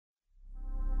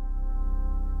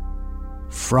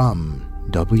From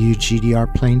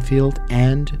WGDR Plainfield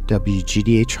and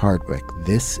WGDH Hardwick,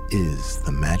 this is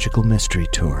the Magical Mystery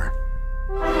Tour.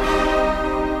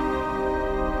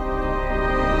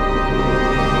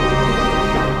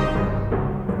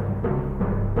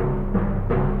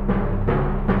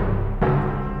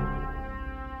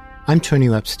 I'm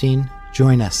Tony Epstein.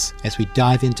 Join us as we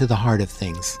dive into the heart of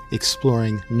things,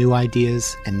 exploring new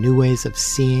ideas and new ways of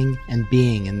seeing and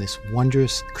being in this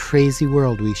wondrous, crazy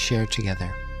world we share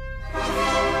together.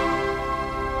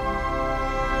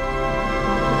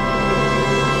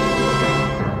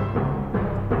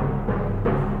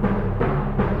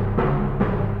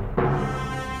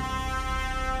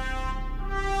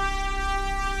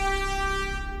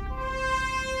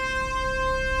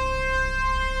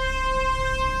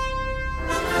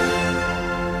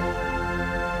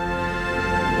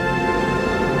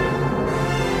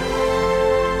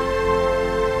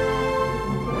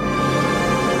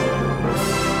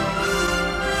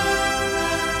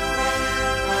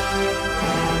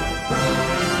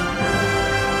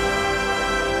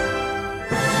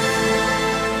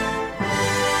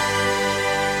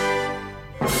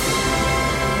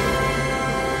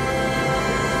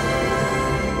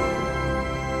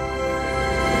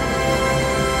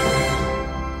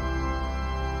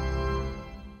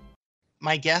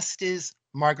 My guest is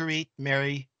Marguerite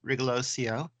Mary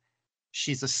Rigoglioso.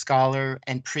 She's a scholar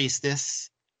and priestess,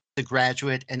 a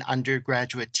graduate and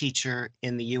undergraduate teacher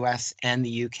in the US and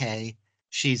the UK.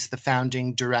 She's the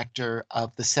founding director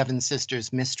of the Seven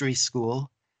Sisters Mystery School,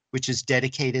 which is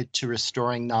dedicated to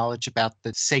restoring knowledge about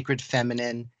the sacred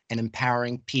feminine and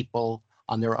empowering people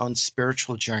on their own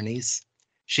spiritual journeys.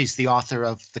 She's the author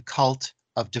of The Cult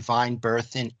of Divine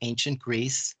Birth in Ancient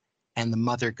Greece and the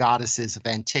Mother Goddesses of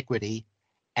Antiquity,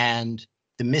 and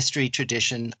the mystery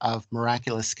tradition of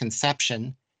miraculous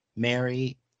conception,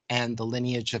 Mary and the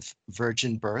lineage of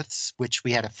virgin births, which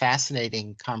we had a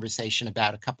fascinating conversation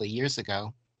about a couple of years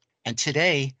ago. And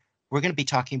today, we're going to be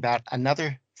talking about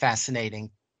another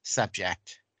fascinating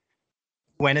subject: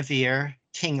 Guinevere,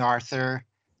 King Arthur,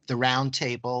 the Round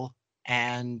Table,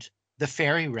 and the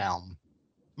fairy realm.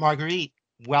 Marguerite,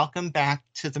 welcome back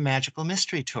to the Magical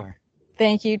Mystery Tour.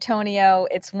 Thank you, Tonio.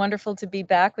 It's wonderful to be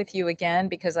back with you again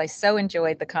because I so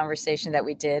enjoyed the conversation that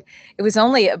we did. It was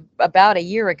only about a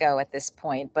year ago at this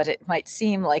point, but it might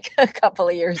seem like a couple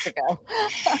of years ago.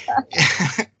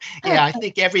 Yeah, I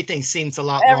think everything seems a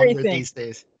lot longer these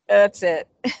days. That's it.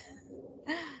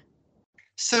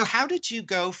 So how did you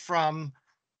go from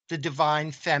the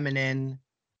divine feminine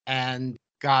and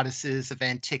goddesses of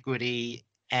antiquity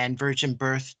and virgin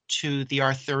birth to the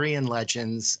Arthurian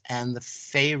legends and the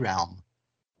Fey realm?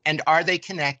 And are they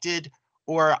connected?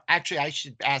 Or actually, I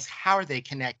should ask, how are they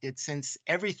connected, since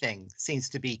everything seems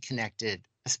to be connected,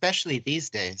 especially these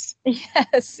days?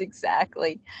 Yes,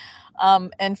 exactly.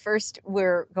 And first,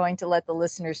 we're going to let the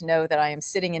listeners know that I am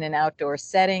sitting in an outdoor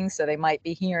setting, so they might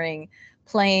be hearing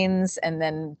planes and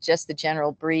then just the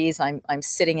general breeze. I'm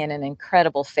sitting in an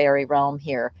incredible fairy realm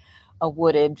here, a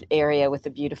wooded area with a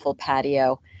beautiful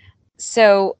patio.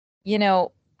 So,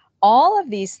 all of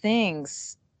these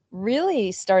things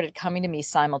really started coming to me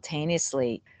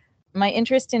simultaneously. My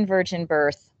interest in virgin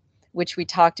birth, which we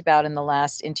talked about in the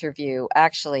last interview,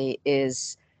 actually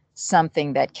is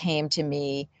something that came to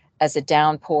me as a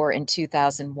downpour in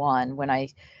 2001 when I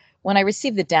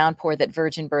received the downpour that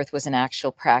virgin birth was an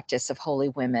actual practice of holy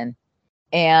women.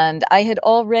 And I had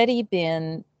already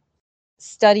been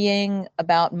studying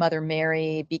about Mother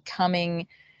Mary, becoming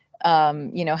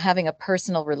having a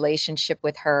personal relationship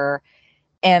with her.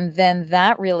 And then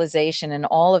that realization and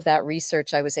all of that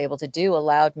research I was able to do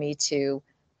allowed me to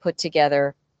put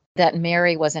together that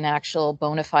Mary was an actual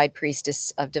bona fide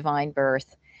priestess of divine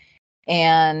birth.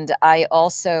 And I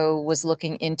also was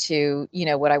looking into,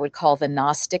 what I would call the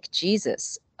Gnostic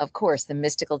Jesus, of course, the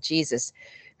mystical Jesus,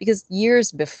 because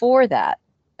years before that,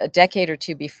 a decade or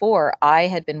two before, I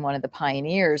had been one of the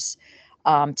pioneers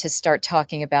to start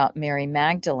talking about Mary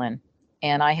Magdalene.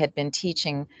 And I had been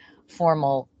teaching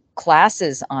formal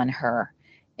classes on her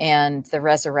and the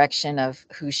resurrection of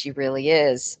who she really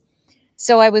is.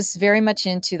 So I was very much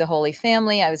into the Holy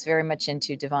Family. I was very much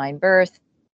into divine birth.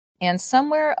 And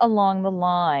somewhere along the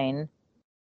line,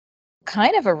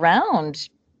 kind of around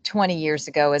 20 years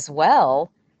ago as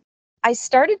well, I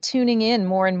started tuning in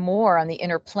more and more on the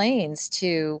inner planes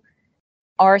to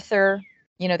Arthur,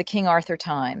 the King Arthur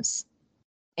times,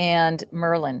 and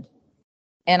Merlin.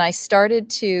 And I started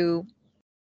to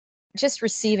just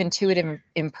receive intuitive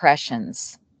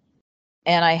impressions.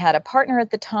 And I had a partner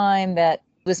at the time that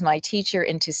was my teacher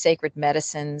into sacred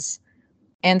medicines.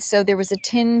 And so there was a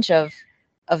tinge of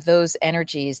those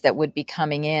energies that would be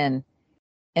coming in.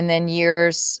 And then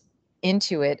years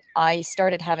into it, I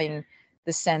started having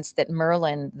the sense that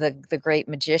Merlin, the great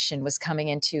magician, was coming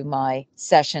into my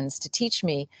sessions to teach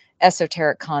me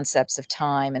esoteric concepts of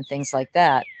time and things like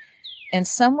that. And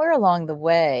somewhere along the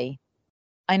way,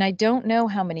 and I don't know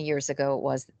how many years ago it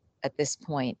was at this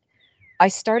point, I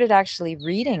started actually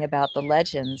reading about the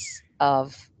legends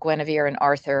of Guinevere and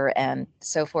Arthur and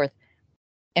so forth.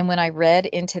 And when I read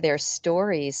into their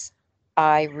stories,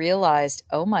 I realized,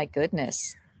 oh my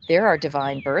goodness, there are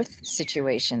divine birth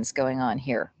situations going on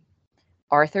here.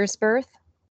 Arthur's birth,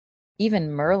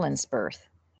 even Merlin's birth.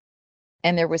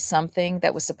 And there was something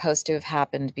that was supposed to have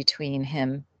happened between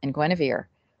him and Guinevere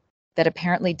that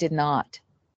apparently did not.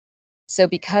 So,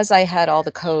 because I had all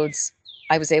the codes,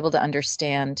 I was able to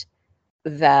understand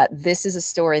that this is a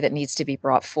story that needs to be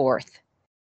brought forth,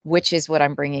 which is what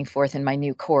I'm bringing forth in my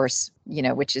new course,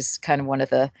 which is kind of one of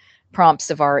the prompts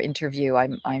of our interview.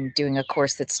 I'm doing a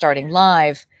course that's starting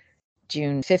live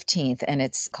June 15th, and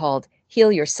it's called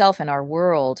Heal Yourself in Our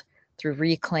World Through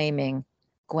Reclaiming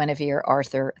Guinevere,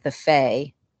 Arthur, the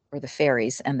Fae, or the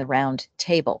fairies, and the Round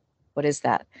Table. What is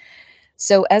that?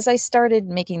 So, as I started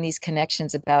making these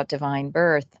connections about divine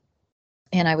birth,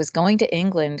 and I was going to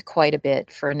England quite a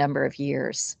bit for a number of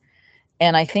years,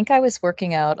 and I think I was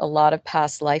working out a lot of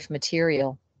past life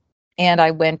material. And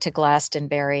I went to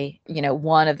Glastonbury,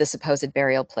 one of the supposed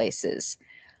burial places.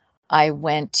 I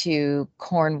went to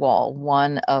Cornwall,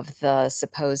 one of the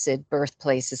supposed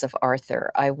birthplaces of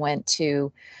Arthur. I went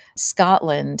to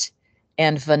Scotland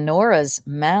and Vanora's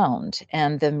mound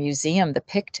and the museum, the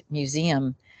Pict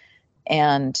Museum,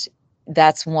 and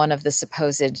that's one of the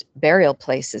supposed burial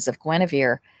places of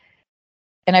Guinevere.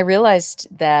 And I realized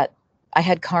that I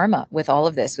had karma with all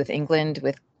of this, with England,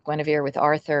 with Guinevere, with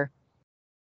Arthur.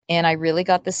 And I really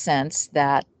got the sense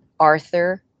that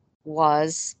Arthur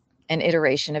was an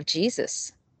iteration of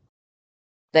Jesus,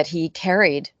 that he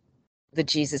carried the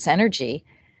Jesus energy,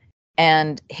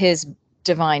 and his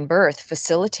divine birth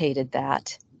facilitated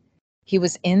that. He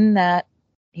was in that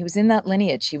he was in that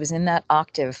lineage, he was in that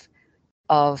octave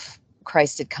of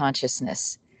Christed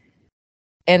consciousness.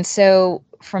 And so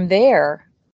from there,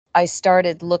 I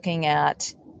started looking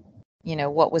at,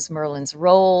 what was Merlin's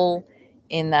role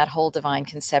in that whole divine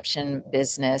conception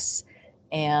business.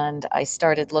 And I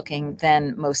started looking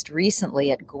then most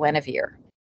recently at Guinevere.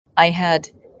 I had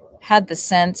the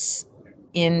sense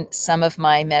in some of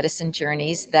my medicine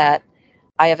journeys that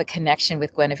I have a connection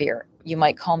with Guinevere. You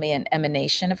might call me an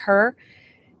emanation of her.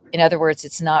 In other words,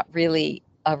 it's not really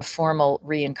a formal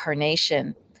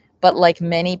reincarnation, but like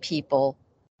many people,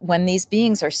 when these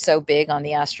beings are so big on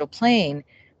the astral plane,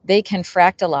 they can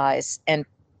fractalize and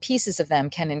pieces of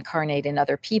them can incarnate in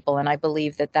other people. And I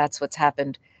believe that that's what's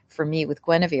happened for me with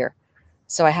Guinevere.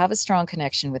 So I have a strong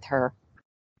connection with her.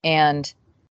 And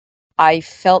I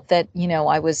felt that,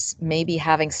 I was maybe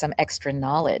having some extra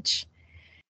knowledge.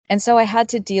 And so I had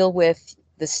to deal with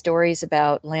the stories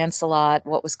about Lancelot,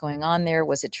 what was going on there,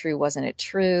 was it true, wasn't it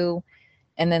true?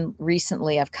 And then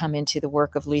recently I've come into the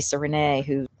work of Lisa Renee,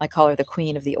 who I call her the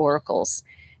queen of the oracles,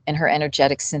 and her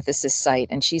energetic synthesis site.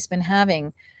 And she's been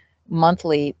having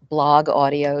monthly blog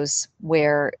audios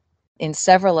where in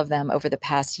several of them over the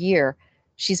past year,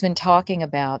 she's been talking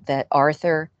about that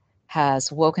Arthur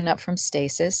has woken up from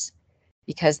stasis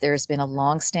because there's been a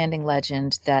long-standing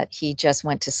legend that he just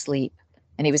went to sleep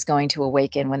and he was going to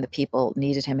awaken when the people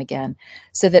needed him again.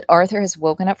 So that Arthur has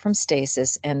woken up from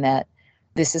stasis and that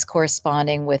this is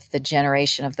corresponding with the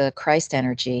generation of the Christ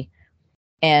energy.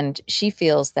 And she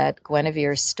feels that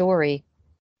Guinevere's story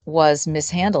was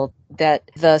mishandled, that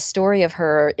the story of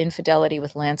her infidelity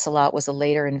with Lancelot was a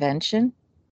later invention,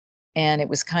 and it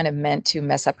was kind of meant to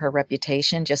mess up her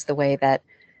reputation, just the way that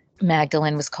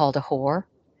Magdalene was called a whore,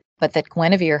 but that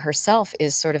Guinevere herself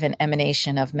is sort of an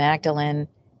emanation of Magdalene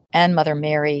and Mother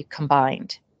Mary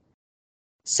combined.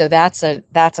 So that's a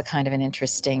kind of an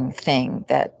interesting thing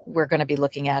that we're going to be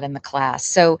looking at in the class.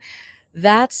 So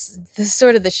that's the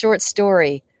sort of the short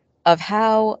story of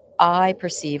how I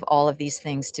perceive all of these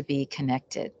things to be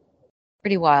connected.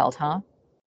 Pretty wild, huh?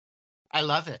 I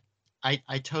love it.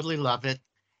 I totally love it.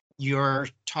 You're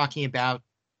talking about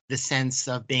the sense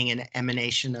of being an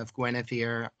emanation of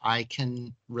Guinevere. I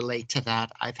can relate to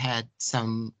that. I've had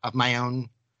some of my own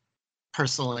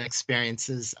personal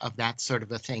experiences of that sort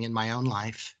of a thing in my own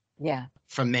life Yeah,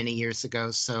 from many years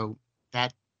ago. So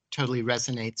that totally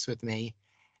resonates with me.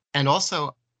 And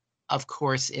also, of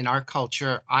course, in our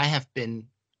culture, I have been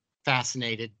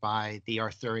fascinated by the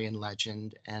Arthurian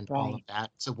legend and all of right.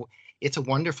 that. So it's a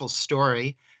wonderful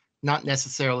story, not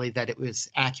necessarily that it was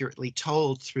accurately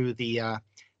told through the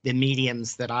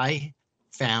mediums that I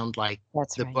found, like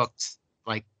That's the right. books,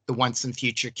 like the Once and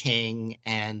Future King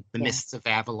and the Yeah. Mists of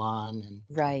Avalon and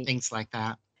Right. things like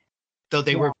that. Though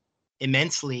they Yeah. were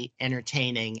immensely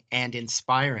entertaining and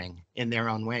inspiring in their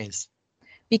own ways.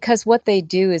 Because what they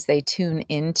do is they tune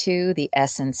into the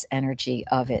essence energy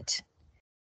of it.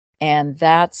 And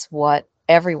that's what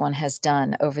everyone has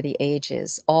done over the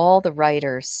ages. All the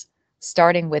writers,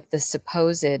 starting with the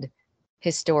supposed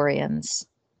historians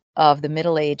of the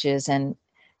Middle Ages, and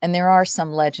there are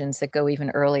some legends that go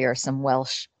even earlier, some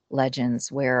Welsh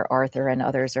legends where Arthur and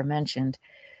others are mentioned.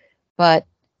 But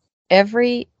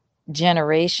every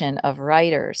generation of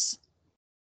writers,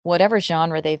 whatever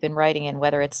genre they've been writing in,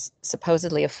 whether it's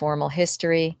supposedly a formal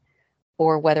history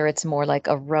or whether it's more like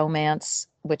a romance,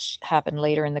 which happened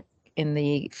later in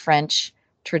the French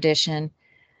tradition,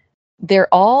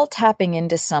 they're all tapping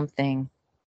into something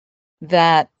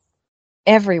that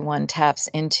everyone taps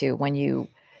into when you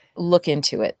look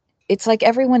into it. It's like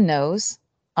everyone knows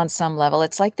on some level.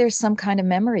 It's like there's some kind of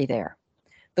memory there.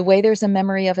 The way there's a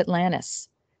memory of Atlantis,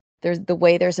 there's the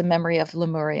way there's a memory of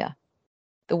Lemuria,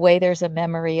 the way there's a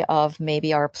memory of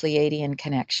maybe our Pleiadian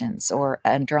connections or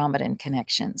Andromedan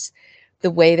connections, the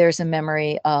way there's a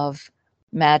memory of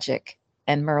magic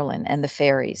and Merlin and the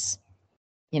fairies.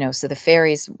 So the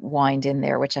fairies wind in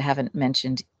there, which I haven't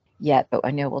mentioned yet, but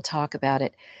I know we'll talk about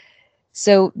it.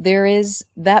 So there is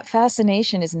that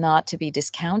fascination is not to be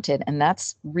discounted. And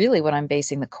that's really what I'm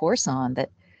basing the course on,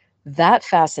 that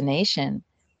fascination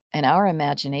and our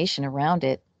imagination around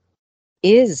it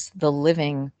is the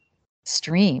living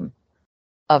stream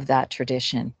of that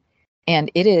tradition. And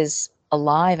it is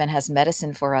alive and has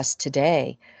medicine for us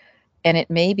today. And it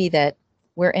may be that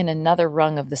we're in another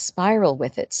rung of the spiral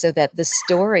with it, so that the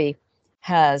story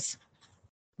has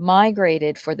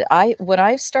migrated for the I what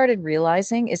I've started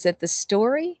realizing is that the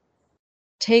story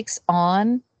takes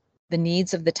on the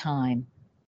needs of the time.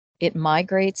 It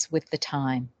migrates with the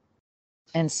time.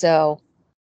 And so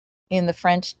in the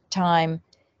French time,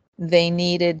 they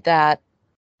needed that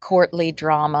courtly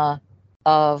drama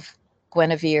of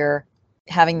Guinevere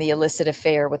having the illicit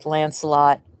affair with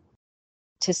Lancelot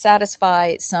to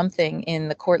satisfy something in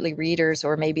the courtly readers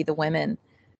or maybe the women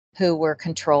who were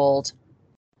controlled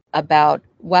about,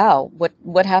 wow,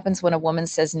 what happens when a woman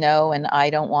says no and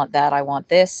I don't want that, I want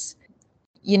this.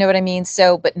 You know what I mean?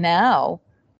 So, but now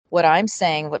what I'm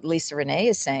saying, what Lisa Renee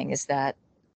is saying is that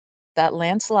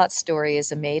Lancelot story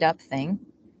is a made up thing,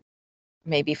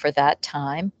 maybe for that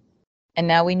time. And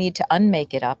now we need to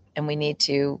unmake it up and we need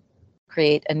to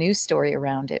create a new story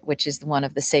around it, which is the one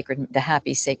of the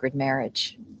happy sacred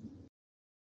marriage.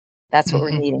 That's what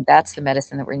we're Mhm. needing. That's the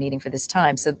medicine that we're needing for this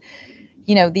time. So,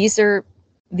 these are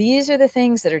the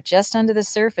things that are just under the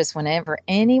surface whenever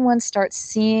anyone starts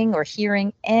seeing or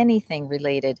hearing anything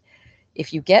related.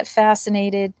 If you get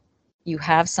fascinated, you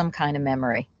have some kind of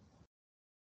memory.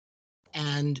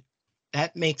 And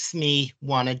that makes me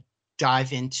want to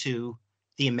dive into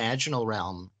the imaginal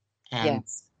realm and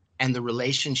Yes. and the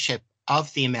relationship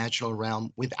of the imaginal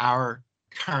realm with our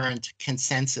current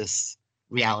consensus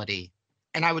reality.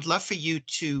 And I would love for you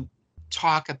to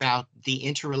talk about the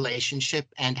interrelationship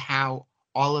and how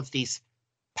all of these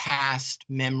past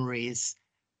memories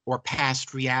or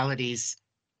past realities,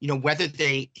 whether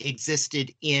they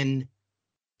existed in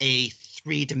a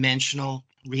three-dimensional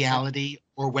Right. reality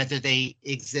or whether they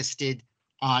existed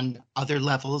on other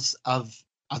levels of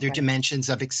other Right. dimensions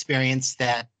of experience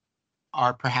that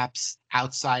are perhaps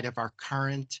outside of our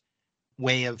current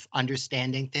way of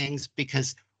understanding things,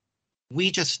 because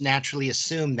we just naturally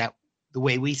assume that the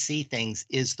way we see things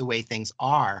is the way things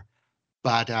are.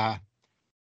 But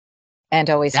And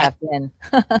always that, have been.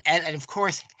 and of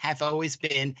course, have always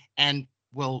been and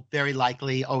will very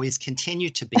likely always continue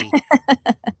to be,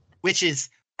 which is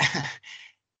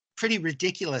pretty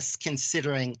ridiculous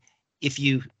considering if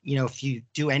you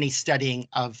do any studying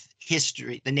of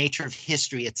history, the nature of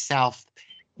history itself,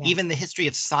 Yeah. even the history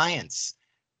of science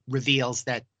reveals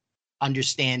that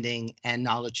understanding and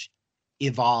knowledge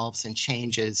evolves and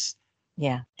changes.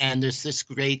 Yeah. And there's this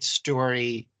great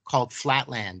story called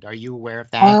Flatland. Are you aware of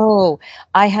that? Oh,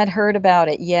 I had heard about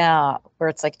it. Yeah. Where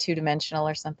it's like two-dimensional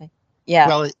or something. Yeah.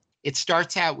 Well, it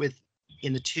starts out with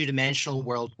in the two-dimensional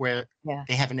world where Yeah.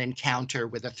 they have an encounter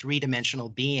with a three-dimensional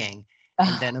being,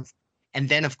 and Oh,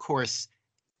 then of course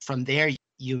from there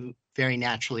you very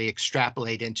naturally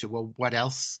extrapolate into, well, what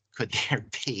else could there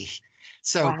be?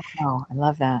 So wow. I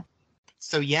love that.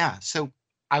 so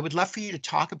I would love for you to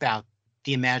talk about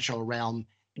the imaginal realm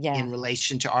Yeah. in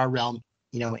relation to our realm,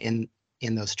 in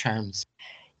those terms.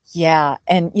 Yeah,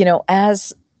 and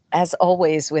as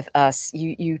always with us,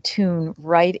 you tune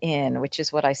right in, which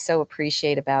is what I so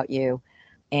appreciate about you.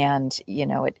 And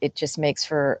it just makes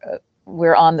for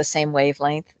we're on the same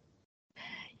wavelength.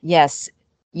 Yes.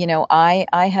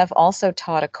 I have also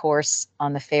taught a course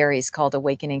on the fairies called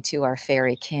Awakening to Our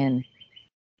Fairy Kin.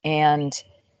 And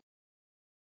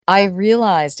I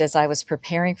realized as I was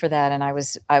preparing for that, and I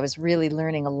was really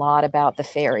learning a lot about the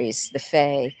fairies, the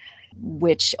fae,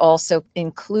 which also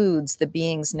includes the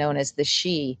beings known as the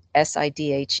Sidhe,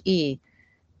 Sidhe,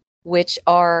 which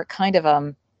are kind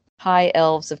of high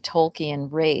elves of Tolkien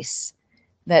race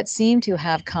that seem to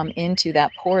have come into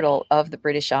that portal of the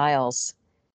British Isles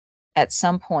at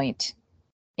some point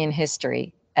in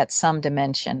history, at some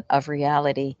dimension of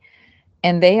reality.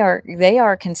 And they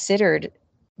are considered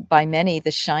by many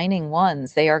the shining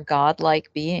ones. They are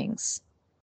godlike beings.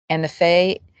 And the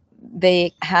fae,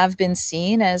 they have been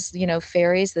seen as,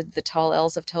 fairies, the tall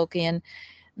elves of Tolkien.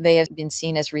 They have been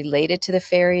seen as related to the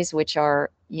fairies, which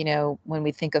are, when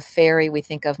we think of fairy, we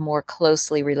think of more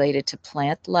closely related to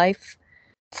plant life,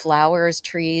 flowers,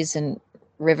 trees, and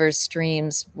rivers,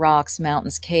 streams, rocks,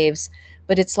 mountains, caves.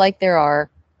 But it's like there are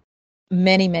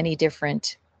many, many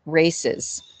different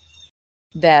races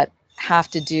that have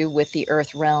to do with the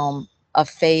earth realm, a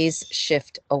phase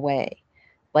shift away.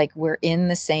 Like we're in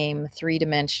the same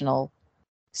three-dimensional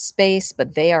space,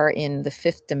 but they are in the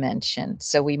fifth dimension.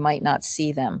 So we might not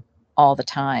see them all the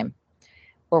time,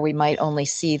 or we might only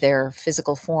see their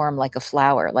physical form like a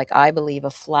flower. Like I believe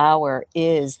a flower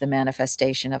is the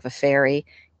manifestation of a fairy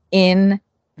in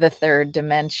the third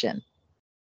dimension.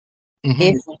 Hmm.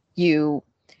 If you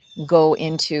go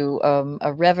into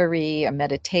a reverie, a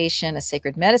meditation, a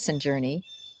sacred medicine journey,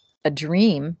 a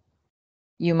dream,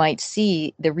 you might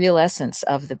see the real essence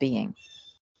of the being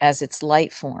as its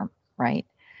light form, right?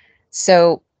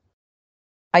 So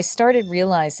I started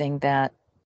realizing that,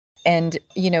 and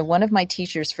one of my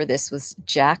teachers for this was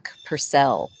Jack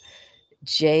Purcell,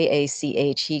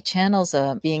 Jach. He channels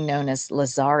a being known as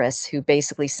Lazarus, who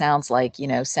basically sounds like,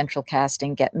 central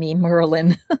casting, get me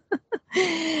Merlin.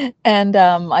 And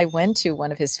I went to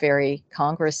one of his fairy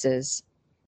congresses,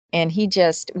 and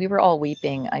we were all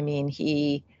weeping. I mean,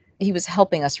 he was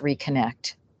helping us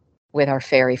reconnect with our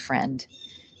fairy friend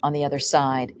on the other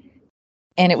side.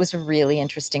 And it was a really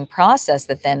interesting process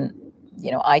that then,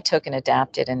 I took and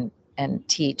adapted and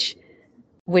teach,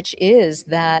 which is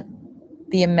that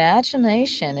the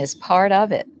imagination is part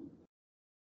of it.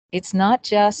 It's not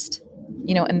just,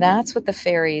 and that's what the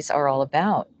fairies are all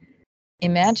about.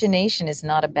 Imagination is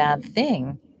not a bad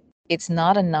thing. It's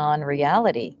not a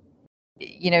non-reality.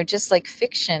 Just like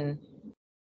fiction,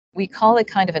 we call it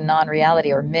kind of a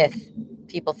non-reality or myth.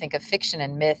 People think of fiction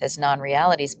and myth as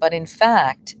non-realities, but in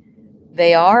fact,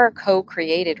 they are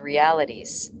co-created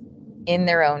realities in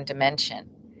their own dimension.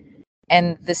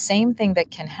 And the same thing that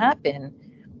can happen,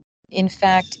 in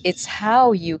fact, it's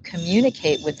how you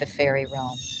communicate with the fairy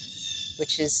realm,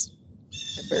 which is,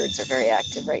 the birds are very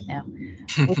active right now,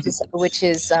 which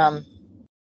is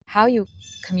how you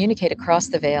communicate across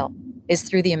the veil is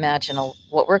through the imaginal,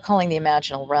 what we're calling the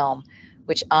imaginal realm,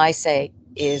 which I say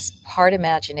is part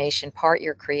imagination, part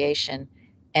your creation,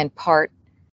 and part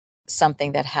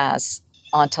something that has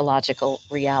ontological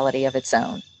reality of its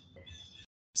own.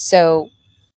 So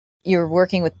you're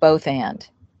working with both, and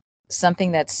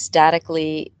something that's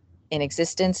statically in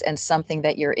existence and something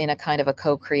that you're in a kind of a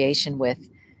co-creation with.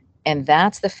 And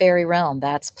that's the fairy realm.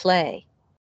 That's play.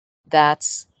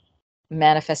 That's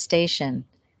manifestation.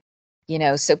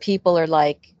 So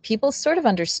people sort of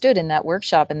understood in that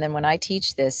workshop. And then when I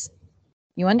teach this,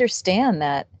 you understand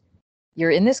that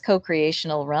you're in this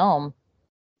co-creational realm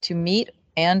to meet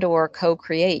and or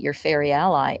co-create your fairy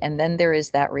ally. And then there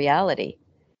is that reality.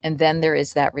 And then there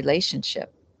is that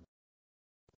relationship.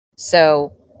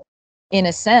 So in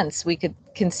a sense, we could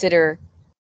consider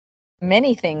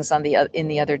many things in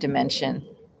the other dimension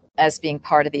as being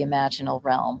part of the imaginal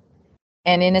realm.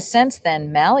 And in a sense,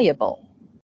 then malleable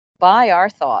by our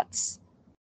thoughts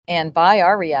and by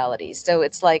our realities. So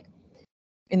it's like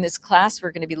in this class,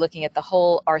 we're going to be looking at the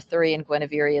whole Arthurian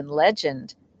Guineverean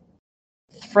legend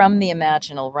from the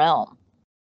imaginal realm,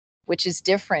 which is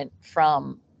different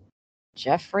from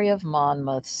Geoffrey of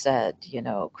Monmouth said,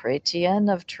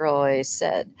 Chrétien of Troyes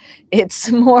said.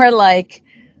 It's more like,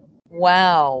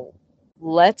 wow,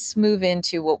 let's move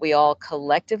into what we all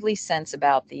collectively sense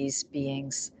about these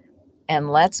beings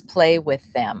and let's play with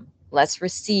them. Let's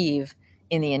receive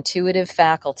in the intuitive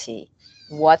faculty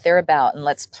what they're about, and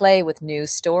let's play with new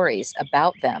stories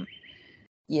about them.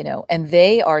 And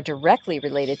they are directly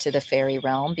related to the fairy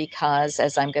realm because,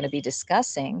 as I'm going to be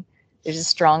discussing, there's a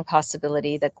strong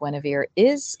possibility that Guinevere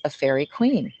is a fairy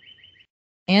queen.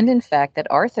 And in fact, that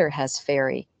Arthur has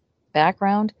fairy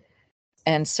background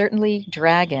and certainly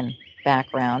dragon.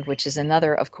 background, which is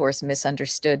another, of course,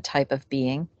 misunderstood type of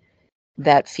being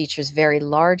that features very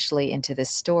largely into this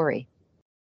story.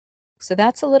 So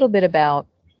that's a little bit about,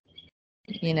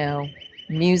 you know,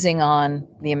 musing on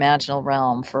the imaginal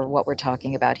realm for what we're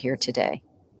talking about here today.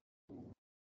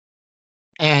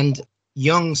 And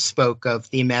Jung spoke of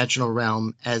the imaginal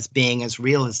realm as being as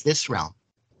real as this realm.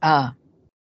 Ah,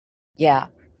 yeah.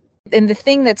 And the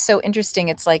thing that's so interesting,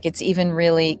 it's like it's even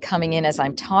really coming in as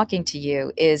I'm talking to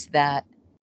you, is that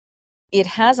it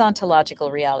has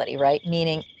ontological reality, right?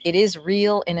 Meaning it is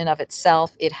real in and of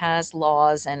itself. It has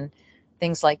laws and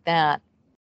things like that.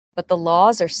 But the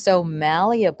laws are so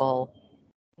malleable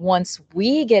once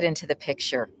we get into the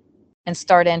picture and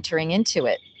start entering into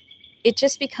it. It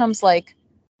just becomes like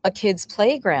a kid's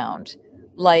playground,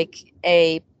 like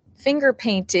a finger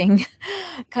painting.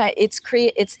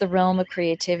 It's the realm of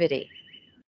creativity.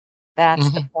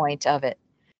 That's the Mm-hmm. point of it.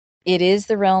 It is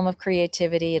the realm of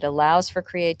creativity. It allows for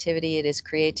creativity. It is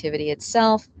creativity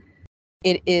itself.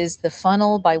 It is the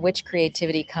funnel by which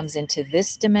creativity comes into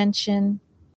this dimension,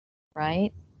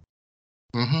 right?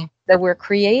 Mm-hmm. So we're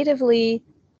creatively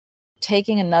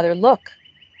taking another look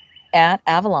at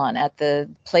Avalon, at the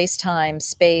place, time,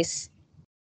 space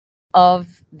of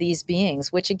these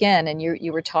beings, which again, and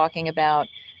you were talking about,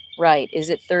 right, is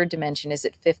it third dimension? Is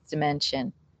it fifth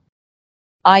dimension?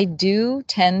 I do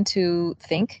tend to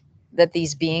think that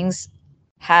these beings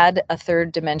had a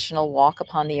third dimensional walk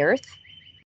upon the earth,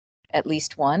 at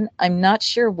least one. I'm not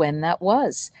sure when that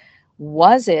was.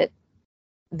 Was it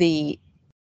the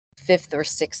fifth or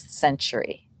sixth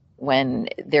century when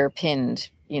they're pinned,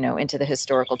 into the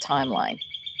historical timeline?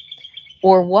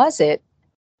 Or was it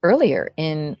earlier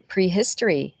in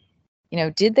prehistory?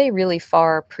 Did they really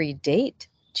far predate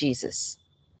Jesus?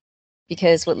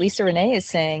 Because what Lisa Renee is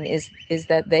saying is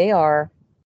that they are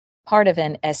part of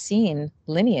an Essene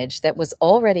lineage that was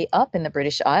already up in the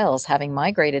British Isles, having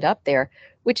migrated up there,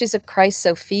 which is a Christ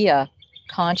Sophia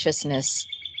consciousness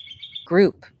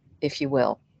group, if you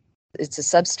will. It's a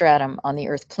substratum on the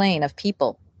earth plane of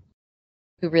people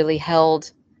who really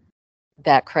held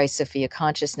that Christ Sophia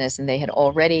consciousness, and they had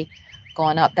already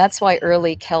gone up. That's why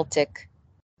early Celtic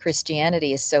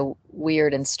Christianity is so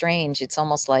weird and strange. It's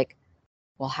almost like,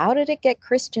 well, how did it get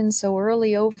Christian so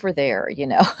early over there,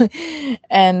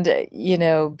 And,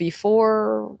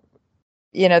 before,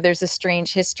 there's a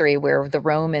strange history where the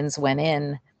Romans went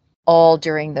in all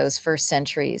during those first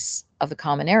centuries of the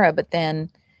Common Era, but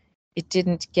then it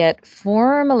didn't get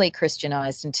formally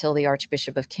Christianized until the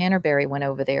Archbishop of Canterbury went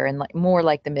over there, and more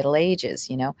like the Middle Ages.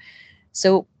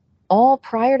 So all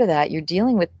prior to that, you're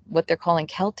dealing with what they're calling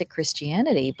Celtic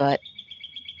Christianity, but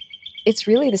it's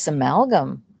really this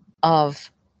amalgam of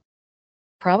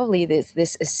probably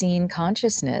this Essene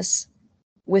consciousness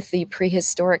with the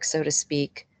prehistoric, so to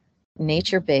speak,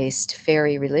 nature-based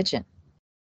fairy religion.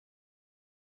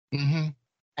 Mm-hmm.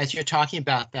 As you're talking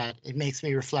about that, it makes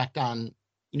me reflect on,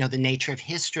 the nature of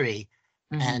history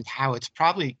Mhm. and how it's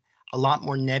probably a lot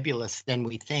more nebulous than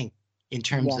we think in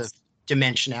terms of Yes.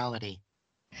 dimensionality.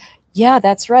 Yeah,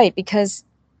 that's right. Because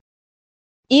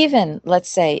even, let's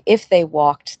say, if they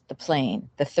walked the plane,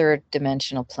 the third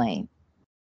dimensional plane,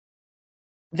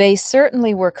 they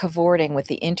certainly were cavorting with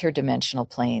the interdimensional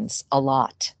planes a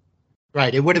lot.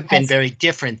 Right. It would have been Because very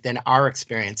different than our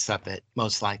experience of it,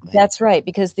 most likely. that's right,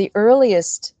 because the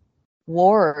earliest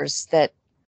wars that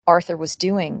Arthur was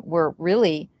doing were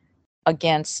really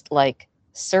against like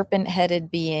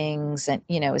serpent-headed beings and,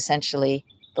 essentially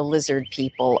the lizard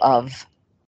people of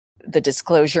the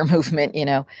disclosure movement,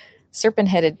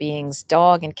 serpent-headed beings,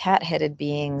 dog and cat-headed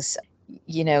beings,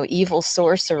 evil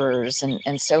sorcerers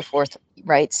and so forth,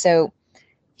 right? So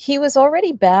he was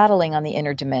already battling on the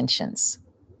inner dimensions.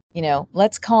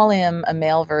 Let's call him a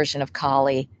male version of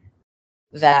Kali,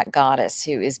 that goddess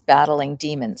who is battling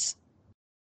demons.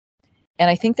 And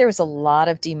I think there was a lot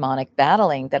of demonic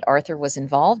battling that Arthur was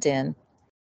involved in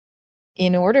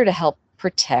order to help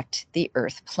protect the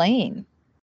earth plane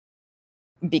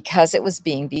because it was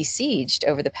being besieged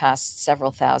over the past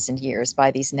several thousand years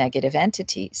by these negative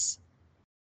entities.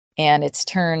 And it's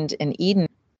turned an Eden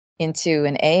into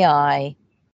an AI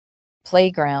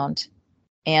playground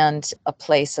and a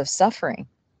place of suffering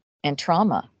and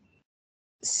trauma.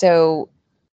 So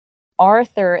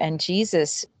Arthur and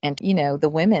Jesus and, the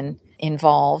women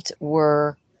involved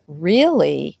were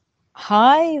really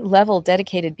high level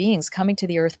dedicated beings coming to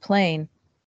the earth plane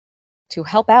to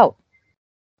help out,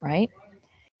 right?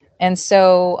 And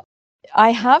so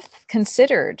I have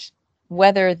considered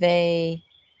whether they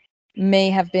may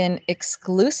have been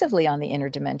exclusively on the inner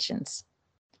dimensions,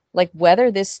 like whether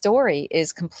this story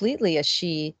is completely a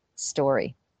she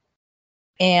story.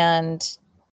 And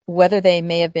whether they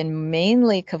may have been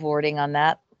mainly cavorting on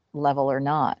that level or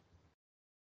not.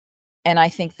 And I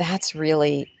think that's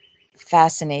really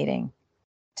fascinating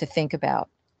to think about.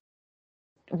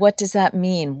 What does that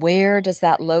mean? Where does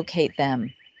that locate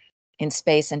them in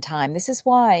space and time? This is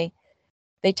why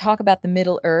they talk about the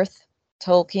Middle Earth.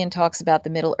 Tolkien talks about the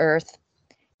Middle Earth,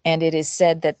 and it is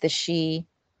said that the Sidhe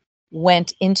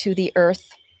went into the earth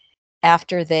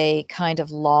after they kind of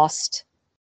lost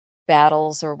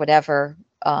battles or whatever,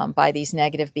 by these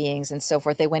negative beings and so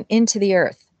forth. They went into the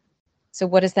earth. So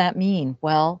what does that mean?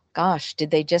 Well, gosh,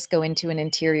 did they just go into an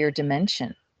interior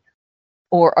dimension?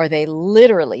 Or are they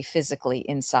literally physically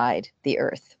inside the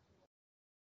earth?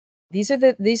 These are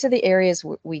the areas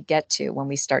we get to when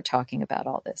we start talking about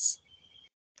all this.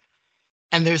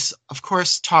 And there's, of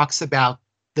course, talks about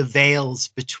the veils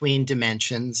between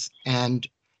dimensions. And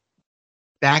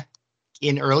back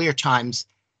in earlier times,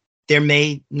 there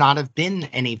may not have been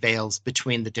any veils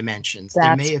between the dimensions.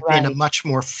 There may That's have been a right. much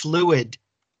more fluid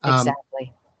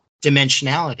Exactly.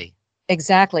 dimensionality.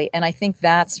 Exactly. And I think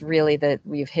that's really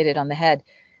we've hit it on the head.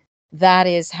 That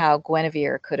is how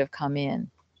Guinevere could have come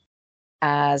in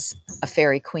as a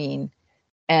fairy queen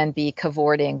and be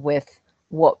cavorting with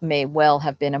what may well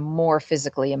have been a more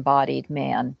physically embodied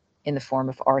man in the form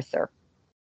of Arthur.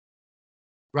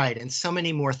 Right. And so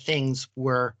many more things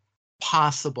were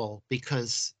possible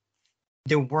because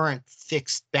there weren't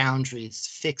fixed boundaries,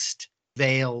 fixed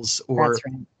veils, That's or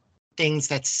right. things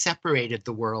that separated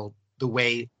the world the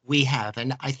way we have.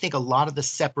 And I think a lot of the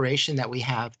separation that we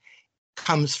have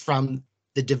comes from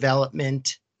the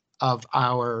development of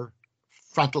our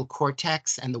frontal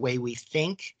cortex and the way we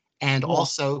think, and Yeah.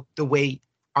 also the way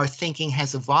our thinking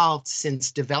has evolved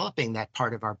since developing that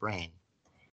part of our brain.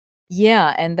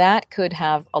 Yeah, and that could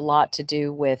have a lot to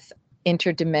do with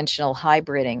interdimensional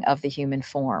hybriding of the human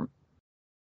form,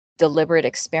 deliberate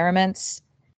experiments,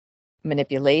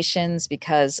 manipulations,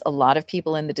 because a lot of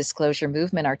people in the disclosure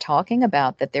movement are talking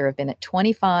about that there have been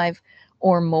 25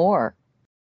 or more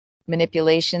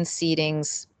manipulations,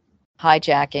 seedings,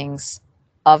 hijackings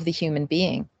of the human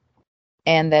being.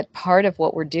 And that part of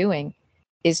what we're doing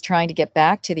is trying to get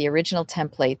back to the original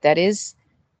template that is,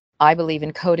 I believe,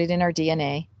 encoded in our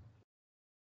DNA.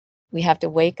 We have to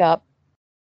wake up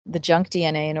the junk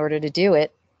DNA in order to do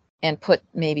it and put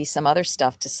maybe some other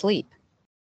stuff to sleep.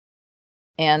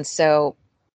 And so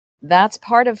that's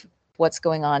part of what's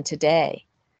going on today.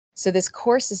 So this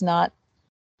course is not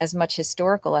as much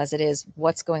historical as it is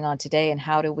what's going on today and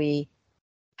how do we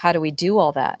do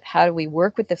all that? How do we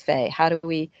work with the Fae? How do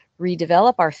we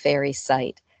redevelop our fairy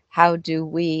site? How do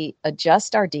we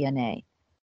adjust our DNA?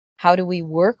 How do we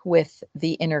work with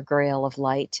the inner grail of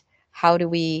light? How do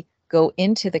we go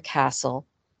into the castle?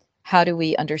 How do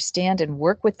we understand and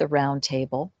work with the round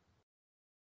table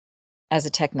as a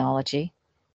technology?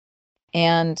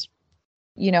 And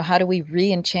how do we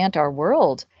re-enchant our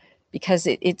world? Because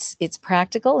it's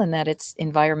practical in that it's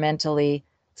environmentally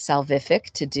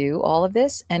salvific to do all of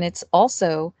this, and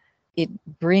it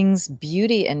brings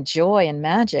beauty and joy and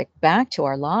magic back to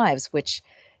our lives, which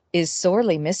is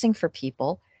sorely missing for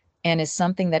people, and is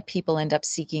something that people end up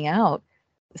seeking out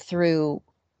through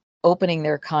opening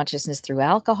their consciousness through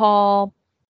alcohol,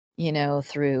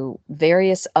 through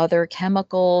various other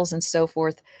chemicals and so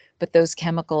forth. But those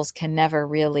chemicals can never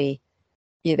really,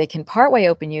 yeah, they can partway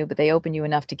open you, but they open you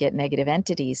enough to get negative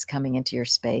entities coming into your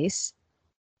space.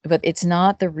 But it's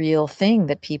not the real thing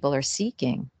that people are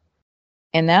seeking.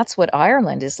 And that's what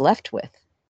Ireland is left with.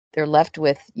 They're left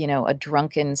with, a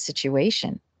drunken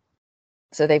situation.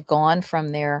 So they've gone from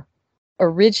their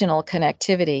original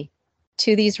connectivity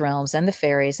to these realms and the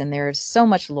fairies, and there's so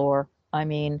much lore. I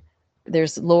mean,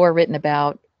 there's lore written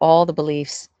about all the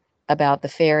beliefs about the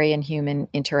fairy and human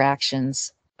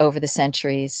interactions over the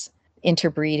centuries,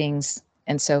 interbreedings,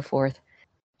 and so forth.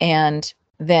 And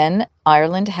then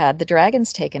Ireland had the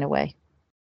dragons taken away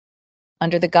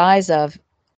under the guise of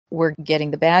we're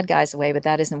getting the bad guys away, but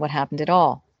that isn't what happened at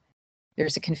all.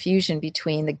 There's a confusion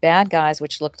between the bad guys,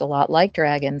 which looked a lot like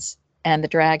dragons, and the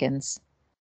dragons.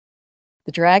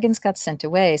 The dragons got sent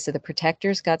away, so the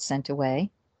protectors got sent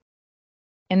away.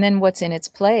 And then what's in its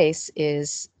place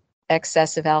is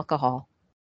excessive alcohol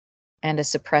and a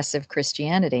suppressive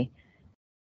Christianity.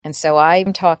 And so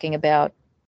I'm talking about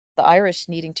the Irish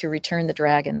needing to return the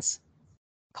dragons,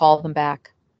 call them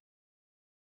back.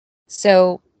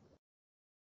 So,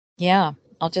 yeah,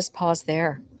 I'll just pause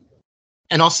there.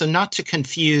 And also not to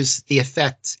confuse the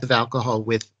effects of alcohol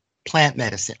with plant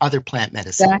medicine, other plant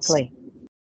medicines. Exactly.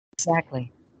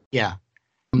 Exactly. Yeah.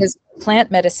 Because plant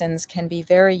medicines can be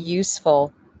very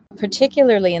useful,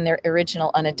 particularly in their original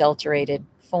unadulterated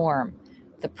form,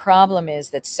 The problem is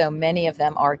that so many of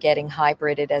them are getting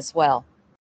hybrided as well.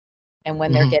 And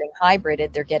when they're Hmm. getting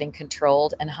hybrided, they're getting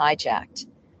controlled and hijacked.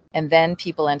 And then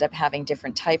people end up having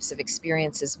different types of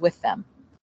experiences with them.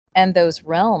 And those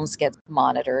realms get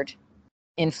monitored,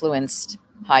 influenced,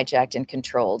 hijacked, and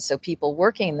controlled. So people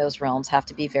working in those realms have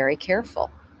to be very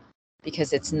careful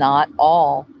because it's not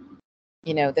all,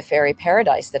 the fairy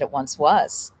paradise that it once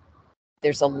was.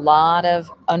 There's a lot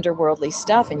of underworldly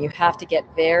stuff, and you have to get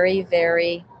very,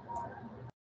 very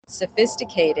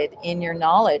sophisticated in your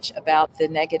knowledge about the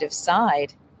negative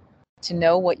side to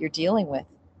know what you're dealing with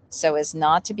so as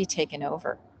not to be taken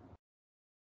over.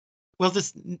 Well, there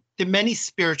are many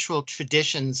spiritual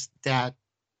traditions that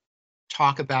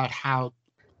talk about how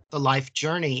the life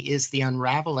journey is the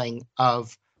unraveling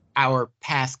of our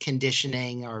past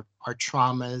conditioning or our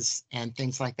traumas and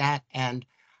things like that. And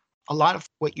a lot of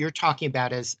what you're talking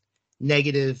about as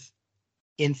negative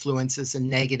influences and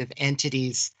negative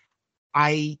entities,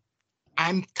 I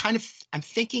I'm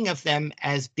thinking of them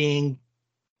as being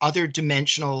other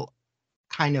dimensional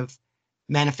kind of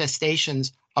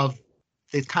manifestations of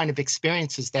the kind of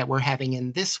experiences that we're having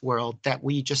in this world that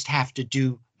we just have to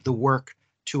do the work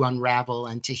to unravel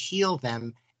and to heal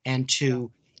them and to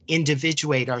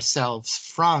individuate ourselves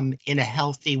from in a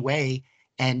healthy way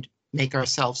and make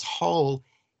ourselves whole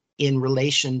in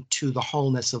relation to the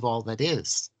wholeness of all that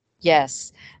is.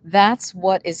 Yes, that's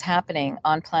what is happening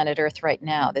on planet Earth right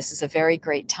now. This is a very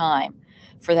great time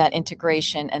for that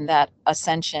integration and that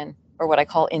ascension, or what I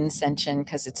call inscension,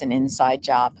 because it's an inside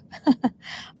job.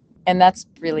 And that's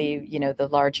really, the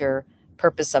larger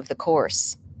purpose of the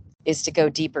course is to go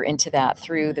deeper into that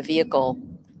through the vehicle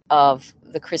of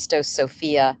the Christos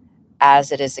Sophia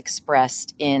as it is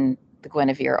expressed in the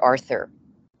Guinevere Arthur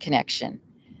connection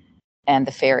and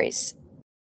the fairies.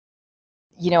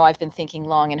 I've been thinking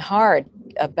long and hard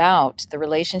about the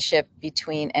relationship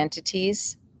between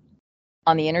entities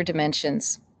on the inner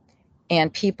dimensions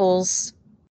and people's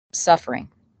suffering,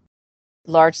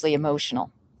 largely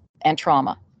emotional and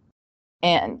trauma.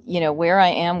 And, where I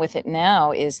am with it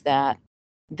now is that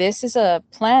this is a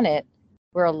planet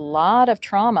where a lot of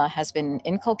trauma has been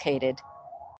inculcated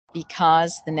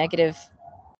because the negative,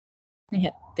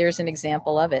 yeah, there's an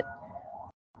example of it.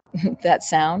 That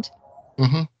sound,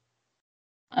 Hmm.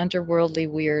 underworldly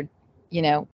weird, you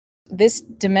know, this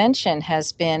dimension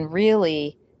has been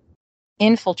really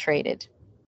infiltrated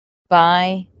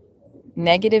by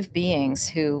negative beings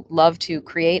who love to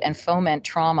create and foment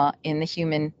trauma in the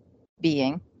human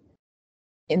being,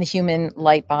 in the human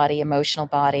light body, emotional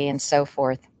body, and so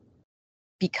forth,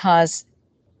 because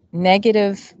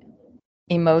negative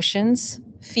emotions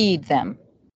feed them.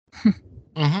 Hmm.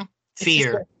 It's just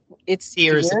Fear. it's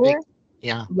Fear is a big, fear,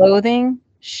 yeah. loathing,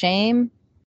 shame,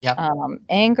 Yep.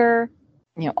 anger,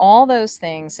 all those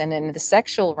things. And in the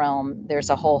sexual realm, there's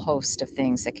a whole host of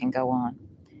things that can go on.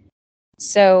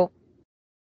 So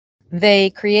they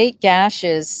create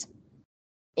gashes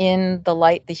in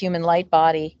the human light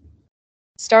body,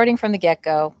 starting from the get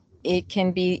go. It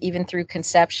can be even through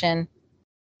conception,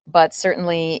 but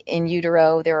certainly in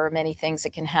utero, there are many things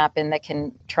that can happen that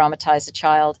can traumatize a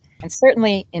child, and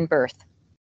certainly in birth,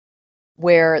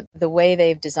 where the way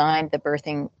they've designed the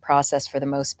birthing process for the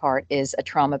most part is a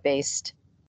trauma based,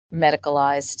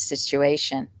 medicalized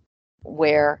situation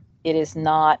where it is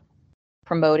not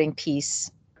promoting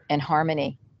peace and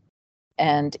harmony.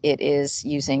 And it is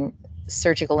using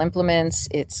surgical implements,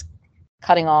 it's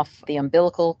cutting off the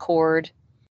umbilical cord,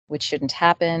 which shouldn't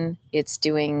happen. It's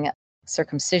doing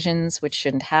circumcisions, which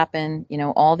shouldn't happen.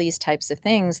 All these types of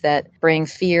things that bring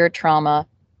fear, trauma,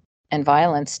 and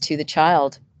violence to the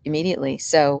child immediately.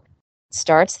 So it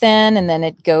starts then, and then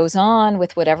it goes on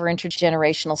with whatever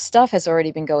intergenerational stuff has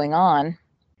already been going on.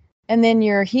 And then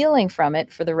you're healing from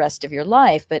it for the rest of your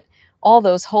life. But all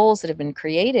those holes that have been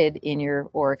created in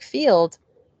your auric field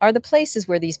are the places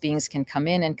where these beings can come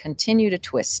in and continue to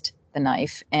twist the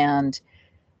knife and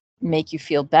make you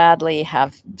feel badly,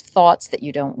 have thoughts that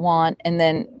you don't want. And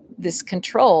then this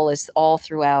control is all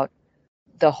throughout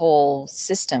the whole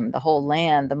system, the whole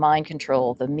land, the mind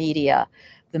control, the media,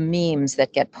 the memes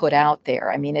that get put out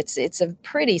there. I mean, it's a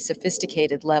pretty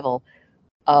sophisticated level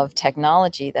of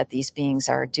technology that these beings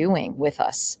are doing with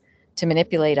us to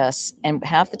manipulate us. And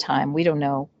half the time, we don't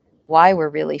know why we're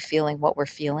really feeling what we're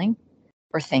feeling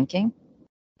or thinking.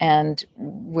 And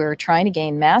we're trying to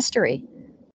gain mastery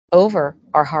over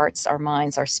our hearts, our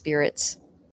minds, our spirits,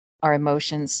 our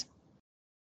emotions.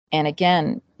 And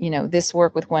again, this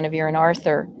work with Guinevere and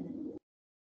Arthur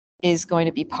is going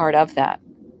to be part of that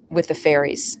with the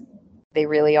fairies. They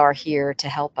really are here to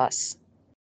help us.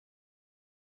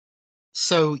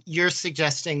 So you're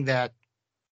suggesting that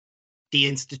the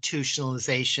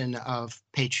institutionalization of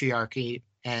patriarchy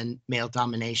and male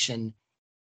domination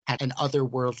had an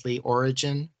otherworldly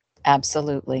origin?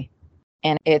 Absolutely.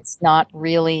 And it's not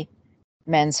really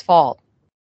men's fault.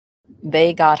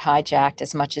 They got hijacked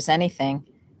as much as anything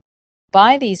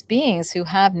by these beings who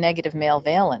have negative male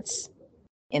valence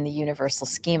in the universal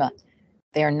schema.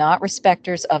 They are not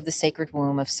respecters of the sacred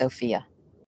womb of Sophia.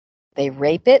 They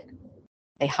rape it,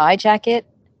 they hijack it,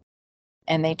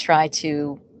 and they try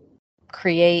to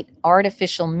create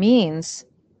artificial means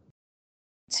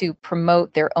to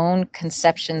promote their own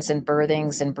conceptions and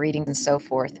birthings and breeding and so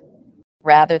forth,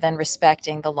 rather than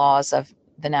respecting the laws of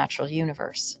the natural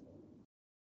universe.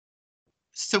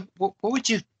 So, what would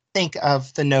you think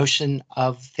of the notion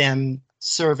of them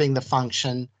serving the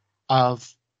function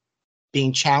of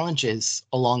being challenges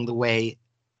along the way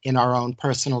in our own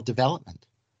personal development?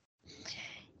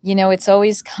 You know, it's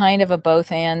always kind of a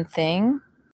both and thing.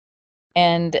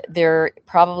 And there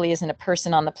probably isn't a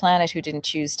person on the planet who didn't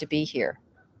choose to be here.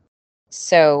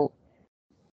 So,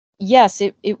 yes,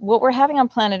 what we're having on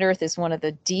planet Earth is one of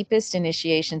the deepest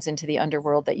initiations into the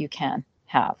underworld that you can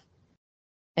have.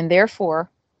 And therefore,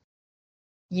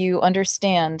 you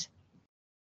understand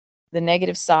the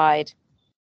negative side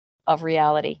of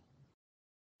reality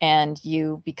and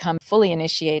you become fully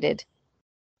initiated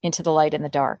into the light and the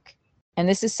dark. And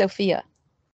this is Sophia.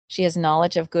 She has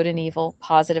knowledge of good and evil,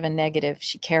 positive and negative.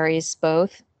 She carries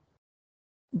both,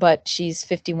 but she's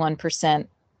 51%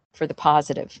 for the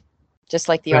positive, just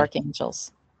like the Right.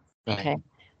 archangels. Right. Okay.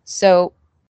 So,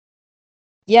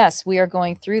 yes, we are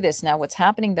going through this. Now, what's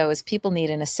happening though is people need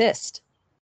an assist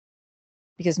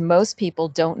because most people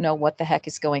don't know what the heck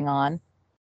is going on.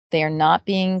 They are not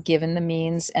being given the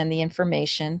means and the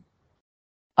information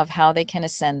of how they can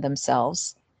ascend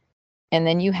themselves. And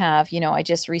then you have, I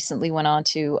just recently went on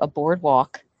to a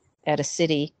boardwalk at a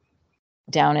city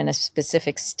down in a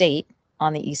specific state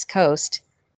on the East Coast.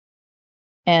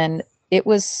 And it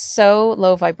was so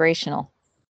low vibrational.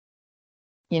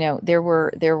 There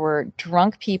were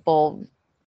drunk people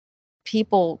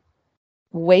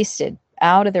wasted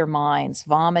out of their minds,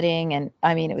 vomiting, and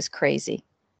I mean, it was crazy.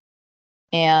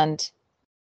 And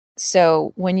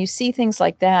so when you see things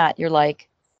like that, you're like,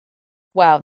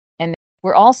 wow, and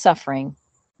we're all suffering,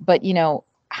 but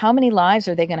how many lives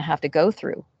are they going to have to go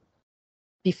through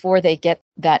before they get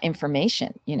that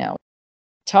information?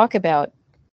 Talk about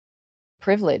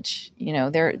privilege.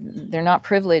 They're not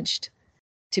privileged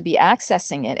to be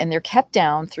accessing it, and they're kept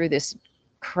down through this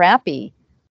crappy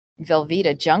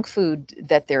Velveeta junk food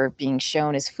that they're being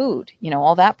shown as food,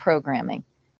 all that programming.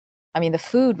 I mean, the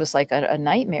food was like a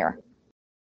nightmare.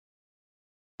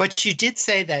 But you did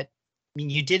say that, I mean,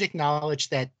 you did acknowledge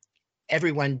that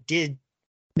everyone did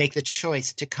make the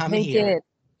choice to come They here did.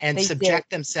 and They did. subject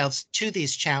themselves to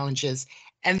these challenges.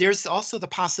 And there's also the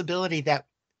possibility that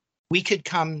we could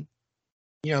come,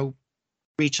 you know,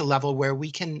 reach a level where we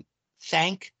can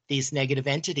thank these negative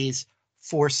entities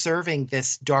for serving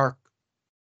this dark,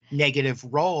 negative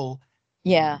role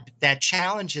Yeah. that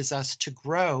challenges us to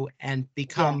grow and Yeah.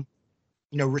 become,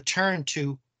 return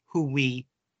to who we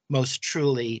most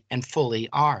truly and fully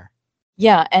are.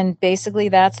 Yeah. And basically,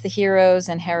 that's the heroes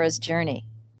and Hera's journey.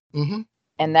 Hmm.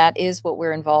 And that is what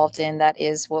we're involved in. That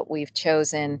is what we've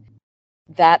chosen.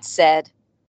 That said,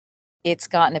 it's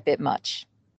gotten a bit much.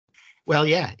 Well,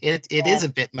 yeah, it is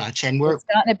And a bit much, and we're it's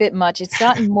gotten a bit much. It's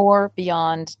gotten more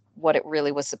beyond what it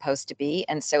really was supposed to be.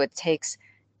 And so it takes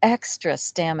extra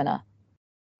stamina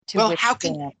to well. How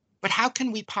can withstand. but how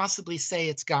can we possibly say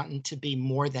it's gotten to be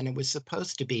more than it was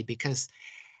supposed to be? Because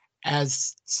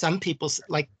as some people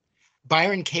like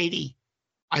Byron Katie,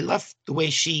 I love the way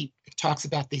she talks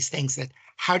about these things. That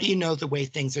how do you know the way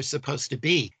things are supposed to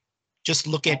be? Just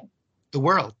look at the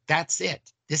world. That's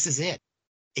it. This is it.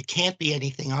 It can't be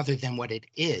anything other than what it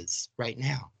is right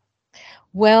now.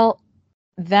 Well,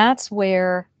 that's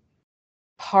where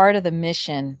part of the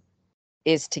mission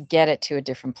is to get it to a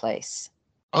different place.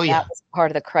 Oh That yeah. was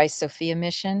part of the Christ Sophia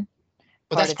mission,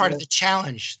 Well, part that's of part of the the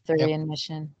challenge. That Arthurian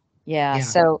mission. Yeah. yeah.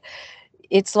 So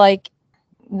it's like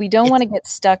we don't want It's to get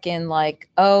stuck in like,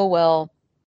 oh, well,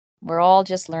 we're all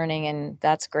just learning and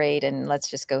that's great and let's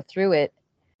just go through it.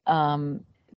 Um,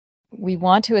 we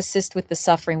want to assist with the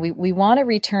suffering. We want to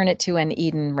return it to an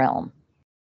Eden realm.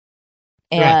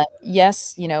 right. And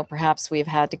yes, perhaps we've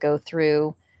had to go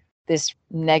through this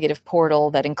negative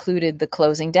portal that included the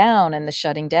closing down and the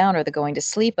shutting down or the going to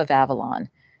sleep of Avalon,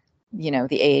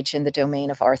 the age and the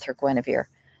domain of Arthur Guinevere.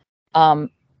 Um,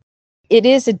 it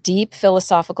is a deep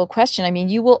philosophical question. I mean,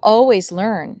 you will always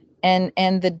learn. And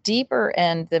the deeper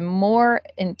and the more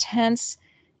intense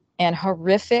and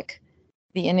horrific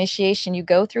The initiation you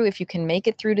go through, if you can make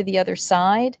it through to the other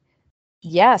side,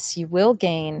 yes, you will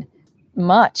gain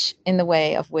much in the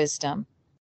way of wisdom.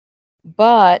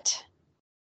 But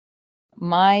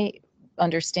my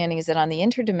understanding is that on the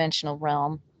interdimensional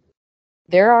realm,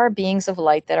 there are beings of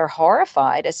light that are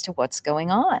horrified as to what's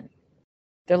going on.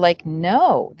 They're like,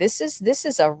 no, this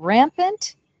is a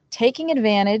rampant taking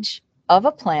advantage of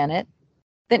a planet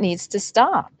that needs to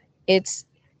stop. It's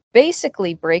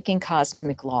basically breaking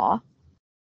cosmic law.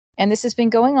 And this has been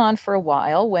going on for a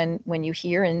while when you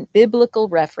hear in biblical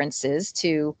references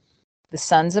to the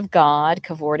sons of God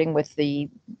cavorting with the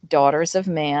daughters of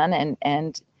man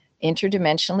and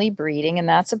interdimensionally breeding, and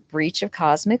that's a breach of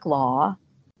cosmic law,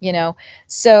 you know.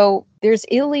 So there's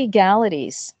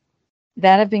illegalities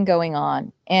that have been going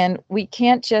on, and we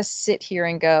can't just sit here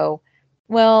and go,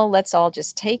 well, let's all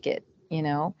just take it, you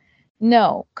know.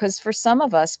 No, because for some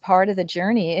of us, part of the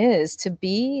journey is to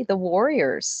be the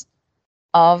warriors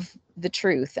of the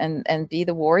truth and be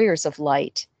the warriors of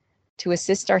light, to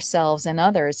assist ourselves and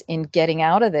others in getting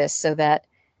out of this so that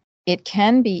it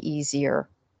can be easier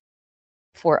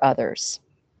for others.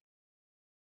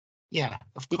 Yeah,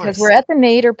 of Because we're course. at the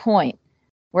nadir point.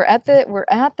 We're at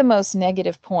the most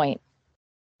negative point,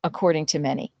 according to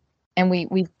many. And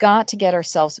we've got to get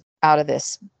ourselves out of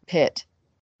this pit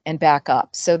and back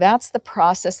up. So that's the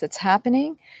process that's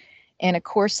happening. And a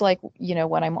course like,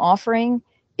 what I'm offering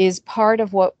is part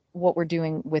of what we're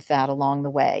doing with that along the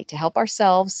way to help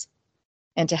ourselves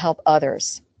and to help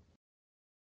others.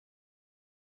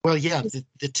 Well, yeah,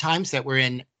 the times that we're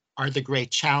in are the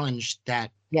great challenge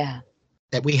Yeah,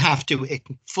 that we have to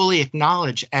fully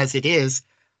acknowledge as it is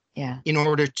yeah, in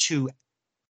order to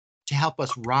help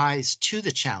us rise to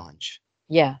the challenge.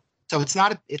 yeah, So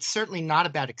it's certainly not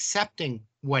about accepting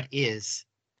what is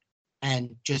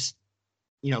and just,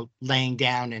 laying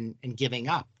down and giving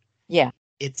up. yeah,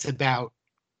 It's about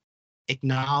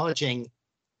acknowledging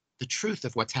the truth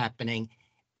of what's happening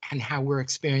and how we're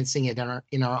experiencing it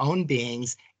in our own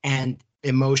beings, and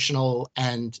emotional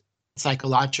and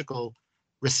psychological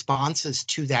responses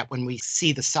to that when we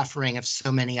see the suffering of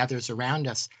so many others around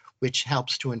us, which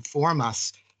helps to inform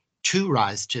us to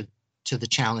rise to the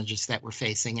challenges that we're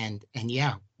facing. And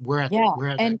yeah, we're at yeah. we're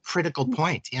at a And critical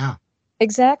point. Yeah.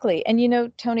 exactly. And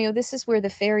Tonio, this is where the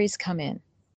fairies come in.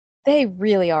 They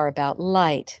really are about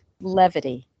light,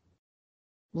 levity,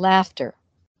 laughter,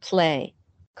 play,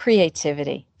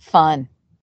 creativity, fun,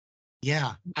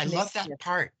 Yeah, I love that mischief.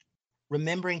 part.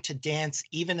 Remembering to dance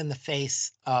even in the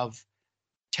face of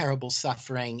terrible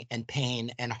suffering and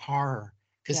pain and horror,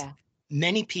 because Yeah.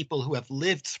 many people who have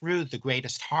lived through the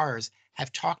greatest horrors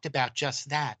have talked about just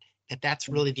that that's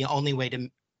really the only way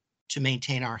to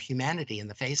maintain our humanity in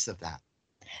the face of that.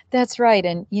 That's right.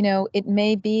 And, it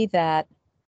may be that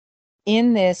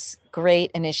in this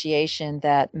great initiation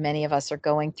that many of us are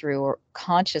going through or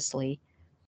consciously,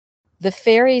 the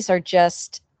fairies are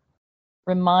just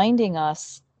reminding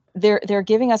us, they're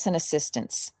giving us an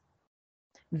assistance.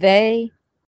 They,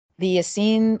 the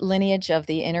Essene lineage of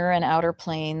the inner and outer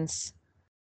planes,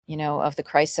 of the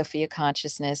Christ Sophia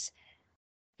consciousness,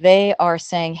 they are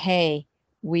saying, hey,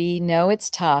 we know it's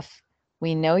tough.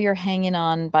 We know you're hanging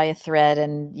on by a thread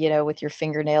and, with your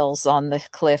fingernails on the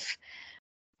cliff.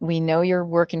 We know you're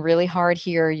working really hard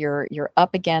here. You're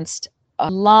up against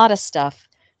a lot of stuff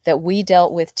that we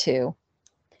dealt with too.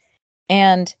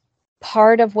 And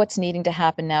part of what's needing to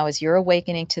happen now is you're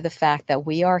awakening to the fact that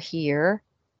we are here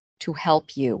to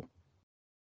help you.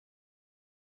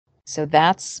 So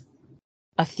that's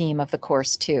a theme of the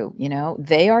course too,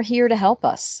 They are here to help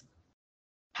us.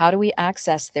 How do we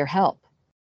access their help?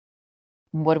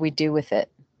 What do we do with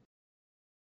it?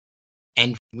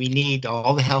 And we need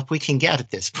all the help we can get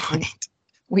at this We point.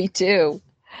 we do.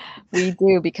 We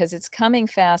do, because it's coming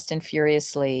fast and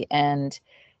furiously. And,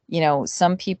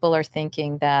 some people are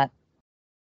thinking that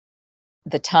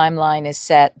the timeline is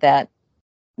set, that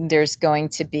there's going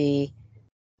to be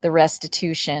the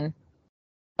restitution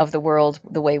of the world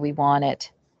the way we want it.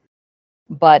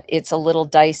 But it's a little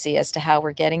dicey as to how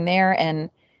we're getting there.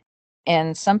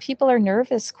 And some people are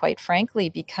nervous, quite frankly,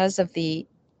 because of the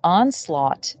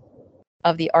onslaught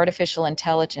of the artificial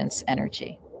intelligence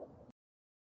energy.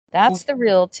 That's the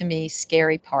real, to me,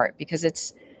 scary part, because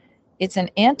it's an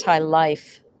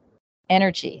anti-life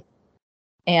energy.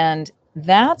 And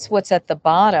that's what's at the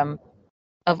bottom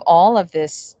of all of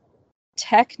this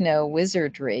techno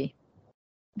wizardry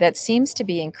that seems to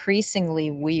be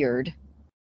increasingly weird.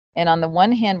 And on the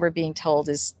one hand, we're being told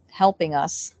is helping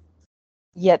us.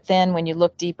 Yet then when you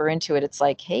look deeper into it, it's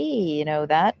like, hey,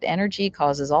 that energy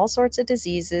causes all sorts of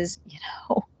diseases,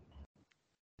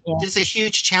 Yeah. There's a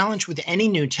huge challenge with any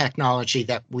new technology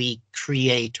that we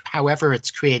create, however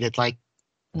it's created. Like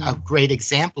a Mm. great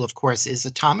example, of course, is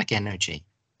atomic energy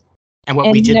and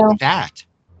what we And, did with that.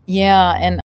 yeah,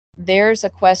 and there's a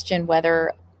question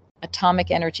whether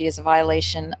atomic energy is a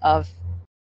violation of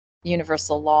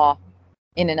universal law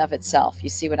in and of itself. You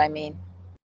see what I mean?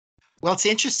 Well, it's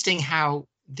interesting how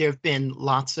there have been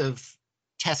lots of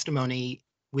testimony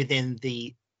within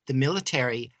the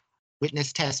military,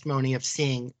 witness testimony of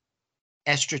seeing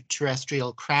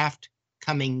extraterrestrial craft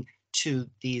coming to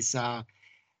these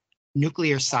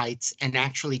nuclear sites and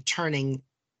actually turning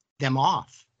them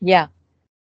off. Yeah,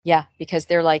 yeah, because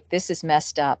they're like, this is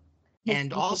messed up.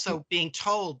 And also being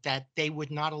told that they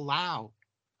would not allow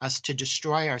us to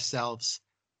destroy ourselves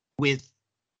with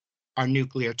our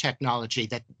nuclear technology,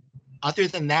 that other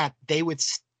than that, they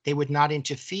would not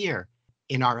interfere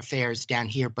in our affairs down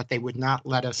here, but they would not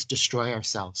let us destroy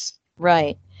ourselves.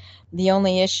 Right. The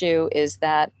only issue is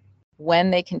that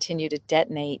when they continue to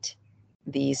detonate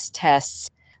these tests,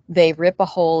 they rip a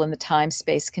hole in the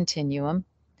time-space continuum,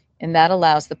 and that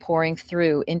allows the pouring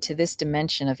through into this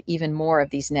dimension of even more of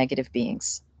these negative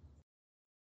beings.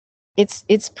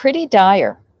 It's pretty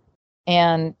dire,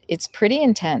 and it's pretty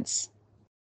intense.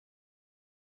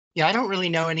 Yeah, I don't really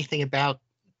know anything about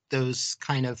those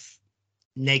kind of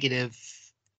negative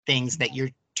things that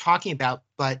you're talking about,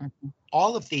 but Mhm.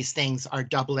 all of these things are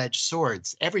double-edged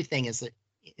swords. Everything is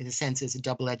in a sense, is a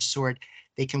double-edged sword.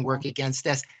 They can Yeah. work against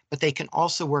us, but they can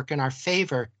also work in our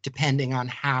favor depending on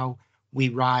how we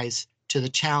rise to the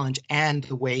challenge and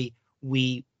the way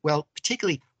we, well,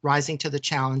 particularly rising to the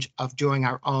challenge of doing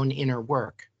our own inner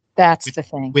work That's with the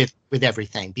thing. with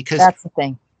everything, because That's the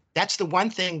thing. that's the one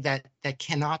thing that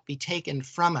cannot be taken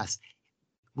from us.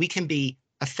 We can be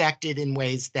affected in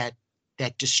ways that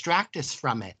distract us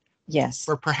from it Yes.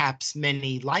 for perhaps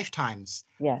many lifetimes,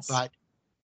 Yes. but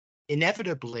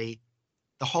inevitably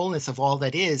the wholeness of all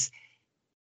that is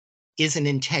an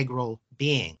integral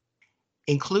being,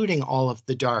 including all of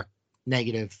the dark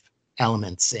negative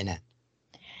elements in it.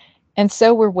 And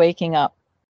so we're waking up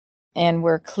and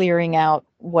we're clearing out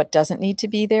what doesn't need to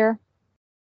be there,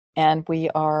 and we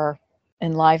are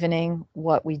enlivening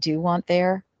what we do want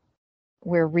there.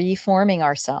 We're reforming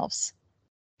ourselves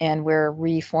and we're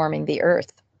reforming the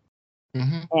earth.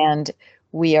 Mm-hmm. And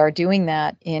we are doing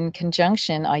that in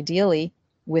conjunction, ideally,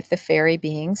 with the fairy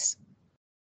beings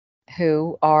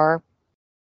who are,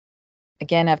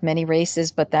 again, have many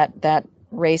races, but that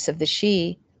race of the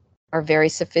she are very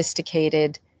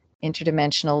sophisticated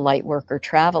interdimensional light worker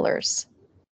travelers,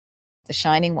 the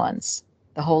shining ones,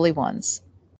 the holy ones.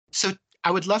 So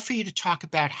I would love for you to talk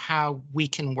about how we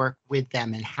can work with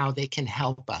them and how they can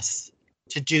help us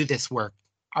to do this work,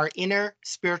 our inner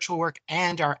spiritual work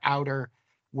and our outer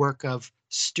work of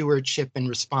stewardship and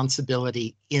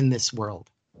responsibility in this world.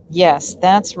 Yes,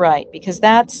 that's right, because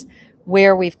that's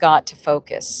where we've got to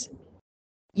focus.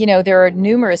 You know, there are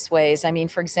numerous ways. I mean,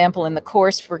 for example, in the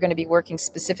course, we're going to be working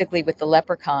specifically with the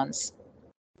leprechauns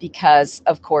because,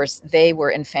 of course, they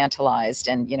were infantilized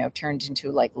and, turned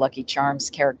into like Lucky Charms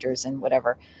characters and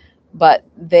whatever. But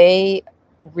they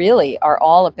really are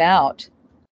all about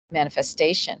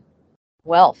manifestation,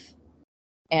 wealth,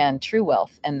 and true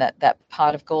wealth, and that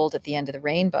pot of gold at the end of the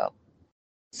rainbow.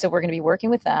 So we're going to be working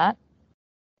with that.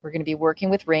 We're going to be working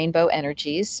with rainbow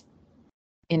energies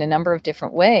in a number of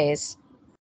different ways.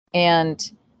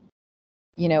 And,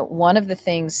 one of the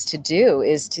things to do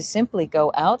is to simply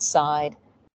go outside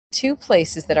to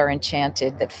places that are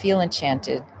enchanted, that feel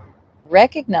enchanted,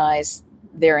 recognize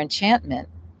their enchantment,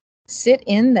 sit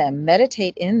in them,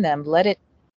 meditate in them, let it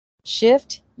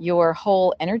shift your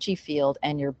whole energy field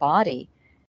and your body,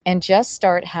 and just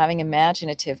start having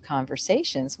imaginative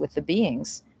conversations with the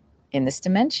beings in this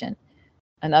dimension.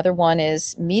 Another one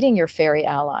is meeting your fairy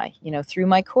ally. Through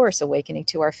my course, Awakening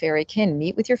to Our Fairy Kin,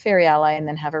 meet with your fairy ally and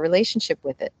then have a relationship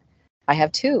with it. I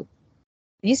have two.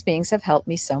 These beings have helped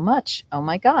me so much. Oh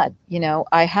my God.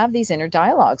 I have these inner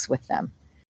dialogues with them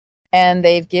and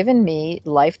they've given me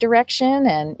life direction.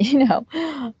 And,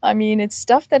 I mean, it's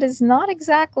stuff that is not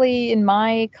exactly in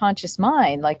my conscious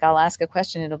mind. Like I'll ask a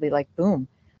question, it'll be like, boom.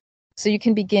 So you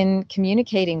can begin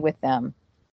communicating with them.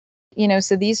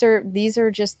 So these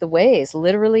are just the ways,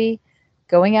 literally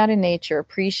going out in nature,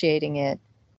 appreciating it,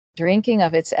 drinking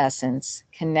of its essence,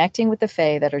 connecting with the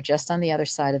fae that are just on the other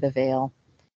side of the veil,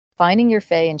 finding your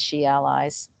fae and she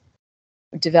allies,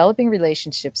 developing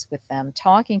relationships with them,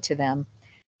 talking to them,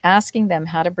 asking them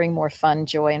how to bring more fun,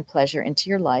 joy, and pleasure into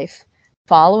your life,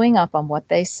 following up on what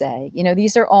they say.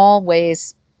 These are all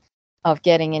ways of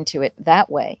getting into it that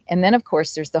way. And then, of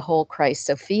course, there's the whole Christ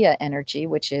Sophia energy,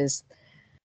 which is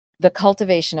the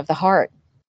cultivation of the heart.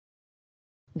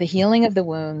 the healing of the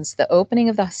wounds, the opening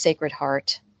of the sacred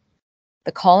heart,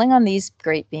 the calling on these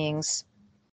great beings,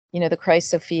 the Christ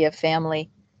Sophia family,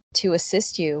 to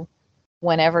assist you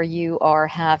whenever you are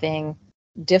having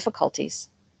difficulties,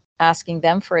 asking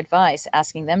them for advice,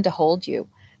 asking them to hold you,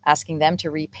 asking them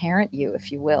to reparent you,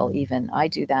 if you will. Even I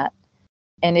do that.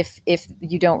 And if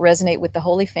you don't resonate with the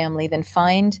Holy Family, then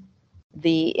find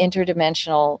the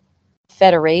interdimensional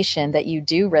federation that you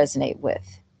do resonate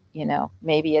with.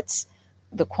 Maybe it's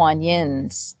the Kuan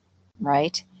Yins,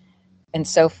 right? And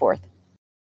so forth.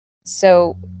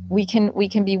 So we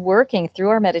can be working through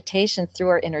our meditation, through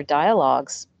our inner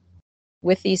dialogues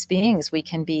with these beings. We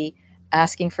can be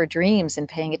asking for dreams and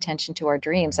paying attention to our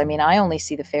dreams. I mean, I only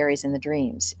see the fairies in the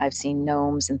dreams. I've seen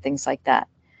gnomes and things like that.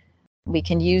 We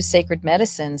can use sacred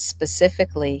medicines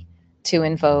specifically to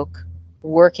invoke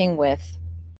working with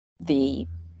the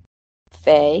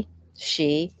Fae,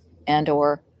 She, and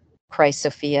or Christ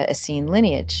Sophia Essene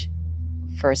lineage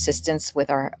for assistance with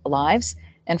our lives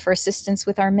and for assistance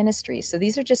with our ministry. So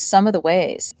these are just some of the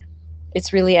ways.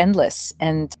 It's really endless.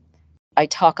 And I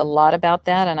talk a lot about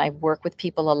that, and I work with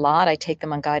people a lot. I take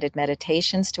them on guided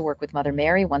meditations to work with Mother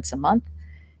Mary once a month.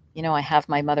 I have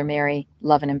my Mother Mary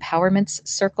Love and Empowerments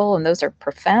Circle, and those are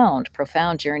profound,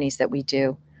 profound journeys that we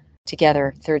do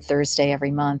together, third Thursday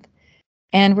every month.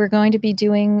 And we're going to be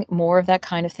doing more of that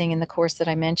kind of thing in the course that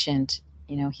I mentioned.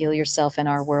 Heal yourself in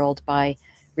our world by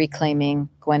reclaiming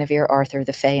Guinevere, Arthur,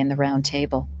 the Fae, and the Round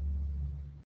Table.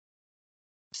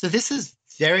 So this is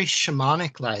very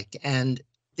shamanic-like, and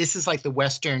this is like the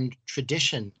Western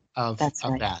tradition That's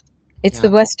of right. that. It's the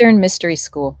Yeah. Western Mystery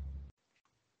School.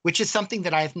 Which is something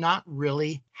that I have not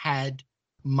really had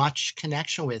much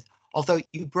connection with. Although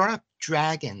you brought up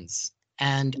dragons,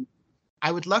 and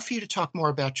I would love for you to talk more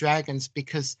about dragons,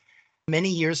 because many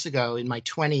years ago in my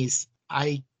 20s,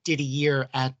 I did a year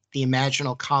at the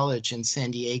Imaginal College in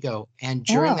San Diego. And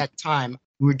during Oh, that time,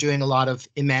 we were doing a lot of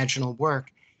imaginal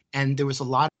work. And there was a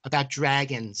lot about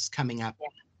dragons coming up yeah,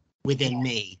 within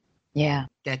me yeah.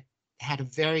 that had a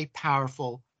very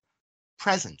powerful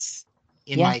presence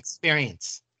in my Yes.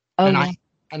 experience. Oh, And yeah.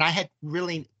 I had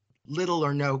really little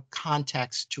or no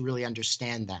context to really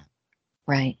understand that,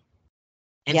 Right.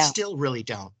 and Yeah. still really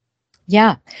don't.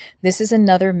 Yeah. This is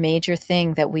another major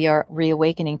thing that we are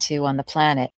reawakening to on the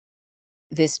planet.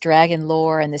 This dragon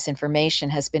lore and this information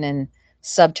has been in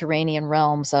subterranean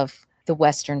realms of the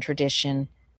Western tradition,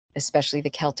 especially the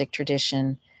Celtic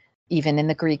tradition. Even in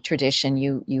the Greek tradition,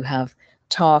 you have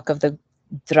talk of the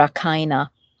Dracaena,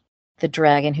 the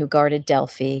dragon who guarded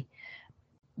Delphi.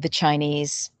 The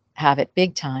Chinese have it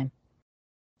big time.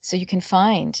 So you can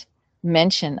find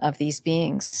mention of these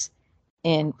beings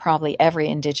in probably every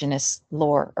indigenous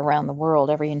lore around the world,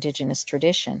 every indigenous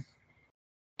tradition.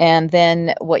 And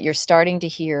then what you're starting to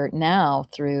hear now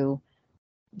through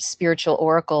spiritual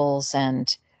oracles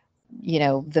and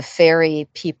the fairy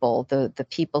people, the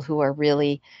people who are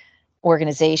really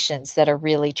organizations that are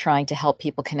really trying to help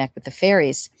people connect with the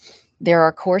fairies, there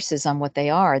are courses on what they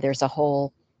are. There's a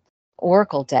whole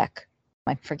oracle deck.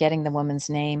 I'm forgetting the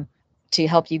woman's name, to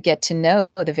help you get to know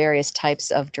the various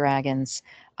types of dragons.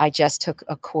 I just took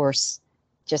a course,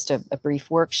 just a brief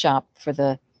workshop for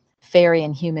the Fairy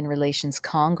and Human Relations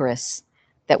Congress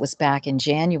that was back in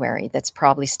January, that's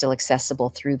probably still accessible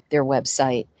through their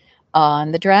website,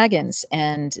 on the dragons,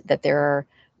 and that there are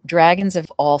dragons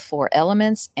of all four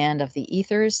elements and of the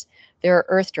ethers. There are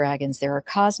earth dragons, there are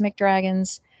cosmic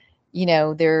dragons,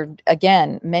 there are,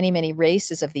 again, many, many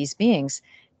races of these beings.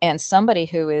 And somebody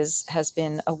who has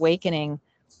been awakening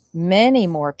many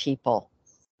more people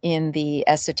in the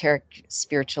esoteric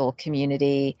spiritual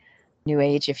community, New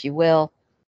Age, if you will,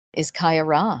 is Kaya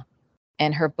Ra,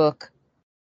 and her book,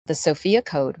 The Sophia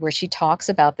Code, where she talks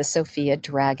about the Sophia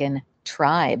dragon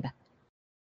tribe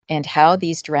and how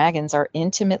these dragons are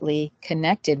intimately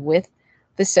connected with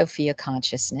the Sophia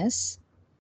consciousness.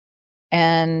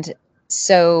 And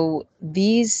so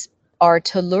these are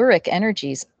telluric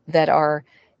energies that are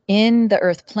in the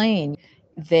earth plane.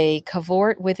 They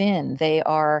cavort within. They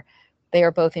are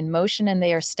both in motion and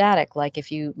they are static. Like if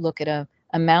you look at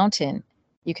a mountain,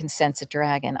 you can sense a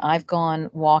dragon. I've gone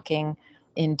walking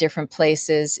in different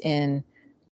places, in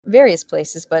various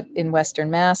places, but in Western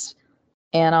Mass,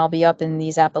 and I'll be up in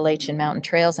these Appalachian mountain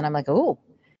trails, and I'm like, oh,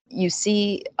 you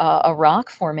see a rock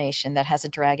formation that has a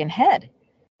dragon head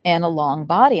and a long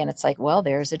body. And it's like, well,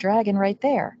 there's a dragon right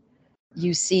there.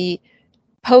 You see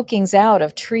pokings out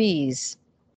of trees,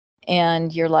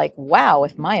 and you're like, wow,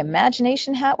 if my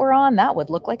imagination hat were on, that would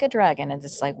look like a dragon. And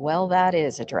it's like, well, that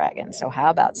is a dragon. So how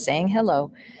about saying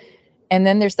hello? And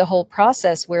then there's the whole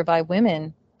process whereby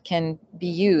women can be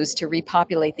used to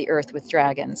repopulate the earth with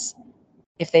dragons.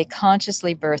 if they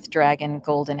consciously birth dragon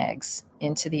golden eggs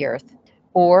into the earth.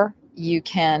 Or you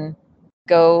can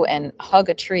go and hug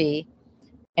a tree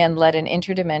and let an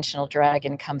interdimensional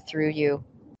dragon come through you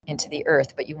into the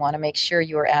earth. But you want to make sure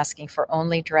you are asking for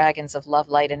only dragons of love,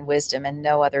 light, and wisdom and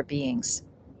no other beings,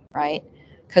 right?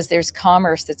 Because there's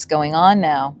commerce that's going on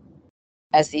now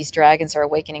as these dragons are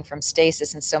awakening from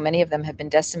stasis, and so many of them have been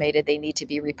decimated, they need to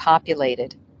be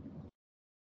repopulated.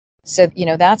 So,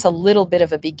 that's a little bit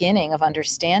of a beginning of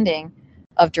understanding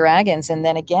of dragons. And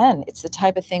then again, it's the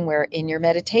type of thing where in your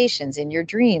meditations, in your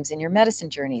dreams, in your medicine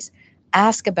journeys,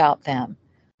 ask about them.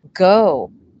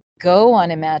 Go on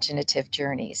imaginative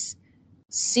journeys.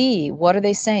 See, what are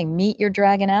they saying? Meet your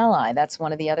dragon ally. That's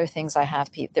one of the other things I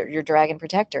have people, your dragon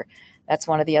protector. That's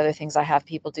one of the other things I have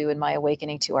people do in my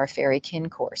Awakening to Our Fairy Kin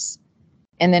course.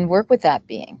 And then work with that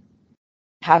being.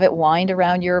 Have it wind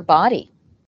around your body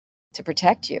to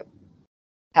protect you.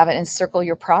 Have it encircle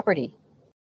your property.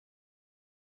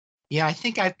 Yeah, I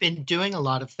think I've been doing a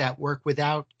lot of that work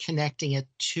without connecting it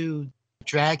to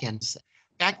dragons.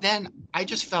 Back then, I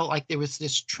just felt like there was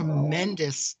this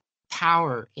tremendous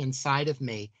power inside of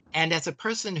me. And as a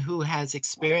person who has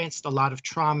experienced a lot of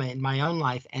trauma in my own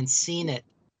life and seen it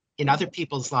in other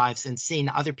people's lives and seen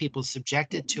other people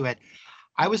subjected to it,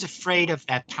 I was afraid of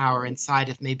that power inside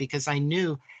of me because I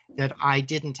knew that I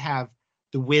didn't have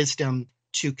the wisdom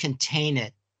to contain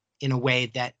it in a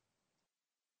way that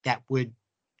would.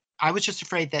 I was just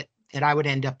afraid that I would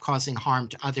end up causing harm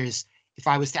to others if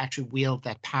I was to actually wield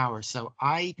that power. So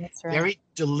I That's right. very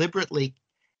deliberately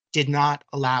did not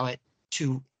allow it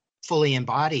to fully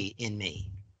embody in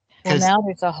me. Well, Because now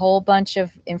there's a whole bunch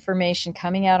of information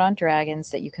coming out on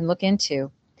dragons that you can look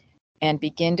into and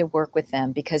begin to work with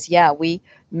them, because yeah,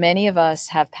 many of us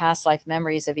have past life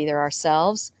memories of either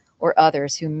ourselves or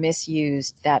others who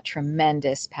misused that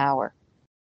tremendous power,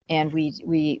 and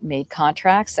we made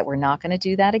contracts that we're not going to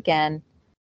do that again.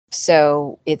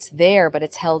 So it's there, but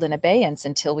it's held in abeyance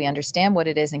until we understand what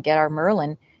it is and get our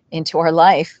Merlin into our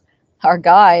life, our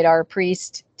guide, our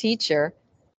priest teacher,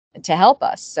 to help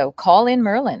us. So call in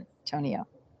Merlin, Tonio.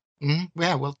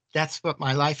 yeah, well, that's what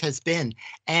my life has been.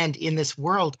 And in this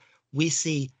world, we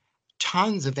see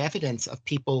tons of evidence of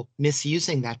people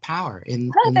misusing that power in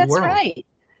the That's world. right.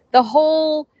 The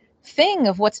whole thing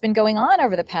of what's been going on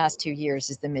over the past 2 years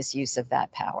is the misuse of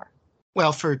that power.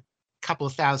 Well, for a couple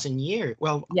of thousand years,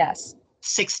 well, Yes.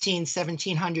 16,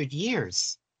 1700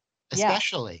 years, Yeah.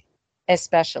 especially.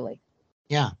 Especially.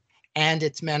 Yeah. And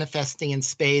it's manifesting in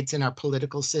spades in our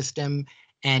political system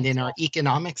and in our Exactly.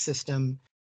 economic system.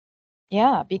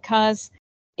 Yeah, because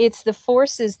it's the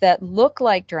forces that look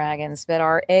like dragons but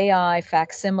are AI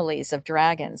facsimiles of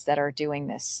dragons that are doing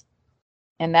this.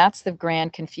 And that's the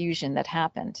grand confusion that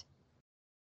happened.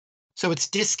 So it's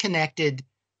disconnected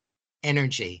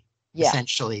energy, Yeah.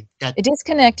 essentially. That It is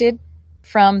connected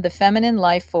from the feminine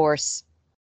life force,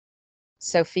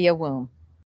 Sophia Womb.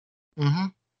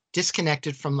 mhm,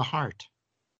 disconnected from the heart.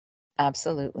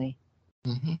 Absolutely.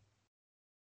 Mhm.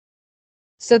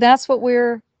 So that's what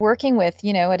we're working with,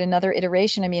 at another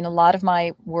iteration. I mean, a lot of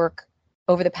my work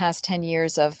over the past 10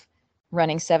 years of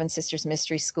running Seven Sisters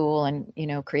Mystery School and,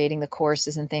 creating the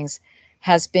courses and things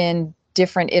has been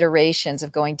different iterations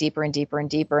of going deeper and deeper and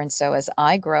deeper. And so as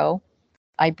I grow,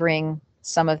 I bring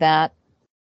some of that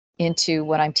into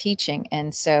what I'm teaching.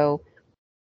 And so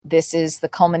this is the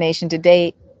culmination to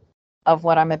date of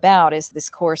what I'm about, is this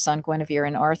course on Guinevere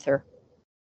and Arthur.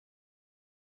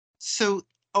 So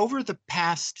over the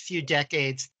past few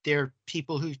decades, there are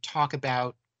people who talk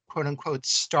about quote unquote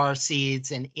star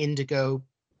seeds and indigo.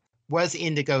 Was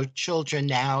indigo children,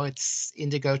 now it's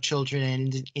indigo children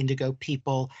and indigo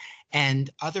people and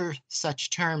other such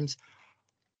terms.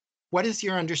 What is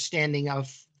your understanding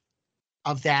of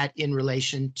that in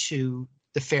relation to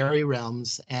the fairy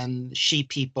realms and she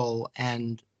people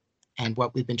and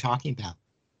what we've been talking about?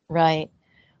 Right.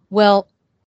 Well,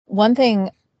 one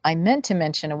thing I meant to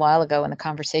mention a while ago in the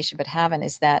conversation but haven't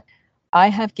is that I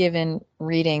have given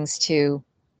readings to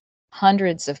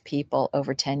hundreds of people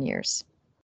over 10 years.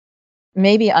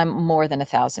 Maybe I'm more than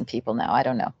 1,000 people now, I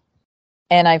don't know.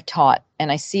 And I've taught, and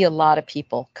I see a lot of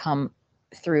people come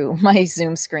through my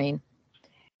Zoom screen.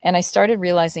 And I started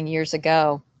realizing years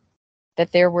ago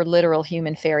that there were literal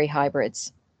human fairy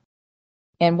hybrids.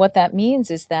 And what that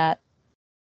means is that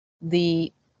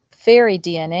the fairy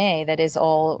DNA that is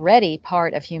already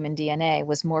part of human DNA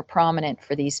was more prominent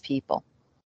for these people.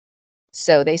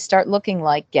 So they start looking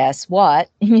like, guess what?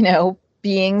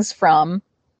 Beings from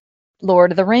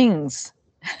Lord of the Rings.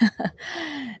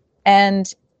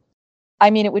 And I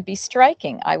mean, it would be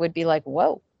striking. I would be like,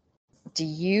 whoa, do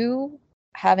you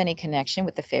have any connection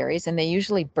with the fairies, and they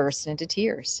usually burst into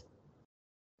tears.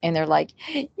 And they're like,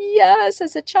 yes,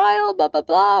 as a child, blah, blah,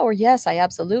 blah, or yes, I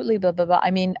absolutely, blah, blah, blah.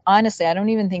 I mean, honestly, I don't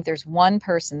even think there's one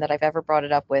person that I've ever brought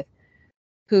it up with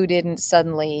who didn't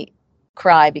suddenly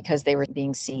cry because they were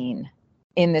being seen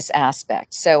in this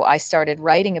aspect. So I started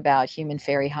writing about human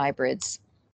fairy hybrids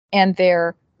and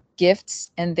their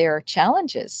gifts and their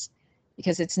challenges,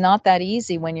 because it's not that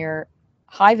easy when you're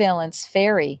high valence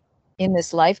fairy in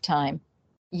this lifetime.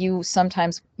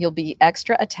 You'll be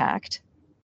extra attacked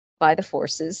by the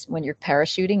forces when you're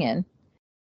parachuting in,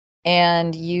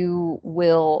 and you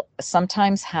will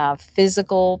sometimes have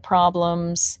physical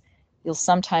problems. You'll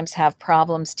sometimes have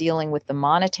problems dealing with the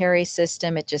monetary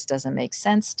system. It just doesn't make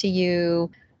sense to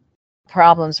you.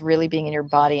 Problems really being in your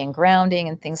body and grounding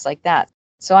and things like that.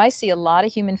 So I see a lot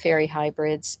of human fairy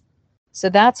hybrids. So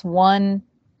that's one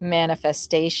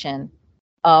manifestation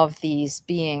of these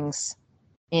beings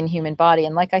in human body.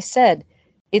 And like I said,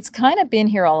 it's kind of been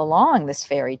here all along, this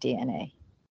fairy DNA.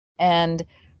 And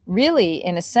really,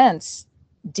 in a sense,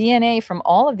 DNA from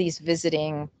all of these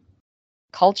visiting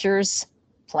cultures,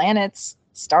 planets,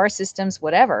 star systems,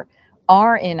 whatever,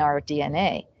 are in our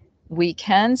DNA. We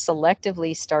can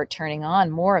selectively start turning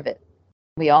on more of it.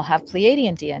 We all have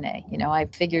Pleiadian DNA. I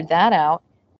figured that out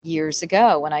years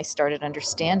ago when I started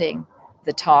understanding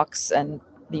the talks and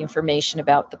the information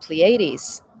about the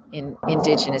Pleiades in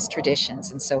indigenous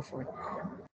traditions and so forth.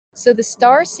 So the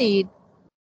starseed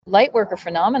lightworker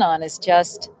phenomenon is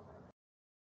just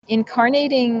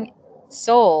incarnating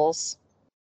souls.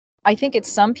 I think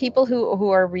it's some people who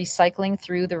are recycling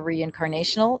through the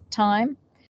reincarnational time,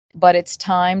 but it's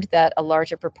timed that a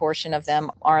larger proportion of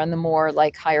them are on the more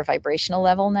like higher vibrational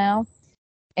level now.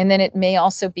 And then it may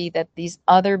also be that these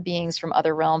other beings from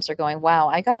other realms are going, wow,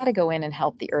 I got to go in and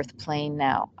help the earth plane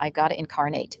now. I got to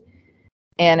incarnate.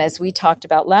 And as we talked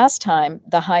about last time,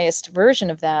 the highest version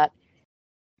of that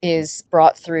is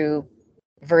brought through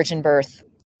virgin birth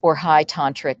or high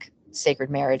tantric sacred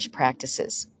marriage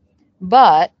practices.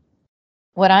 But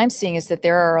what I'm seeing is that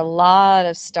there are a lot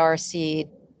of starseed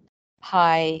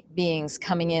high beings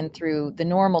coming in through the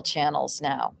normal channels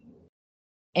now.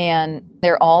 And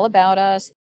they're all about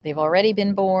us. They've already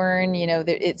been born,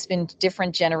 it's been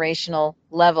different generational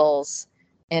levels.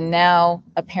 And now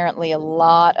apparently a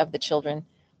lot of the children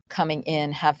coming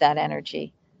in have that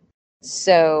energy.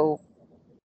 So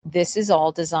this is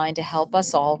all designed to help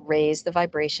us all raise the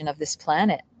vibration of this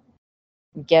planet,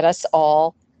 get us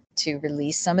all to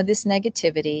release some of this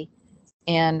negativity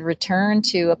and return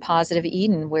to a positive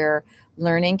Eden where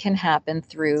learning can happen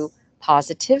through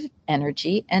positive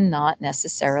energy and not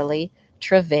necessarily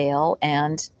travail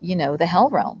and, the hell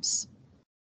realms.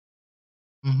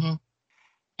 Hmm.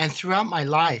 And throughout my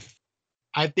life,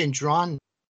 I've been drawn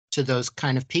to those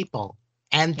kind of people,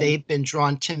 and Yeah. they've been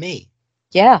drawn to me.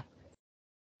 Yeah.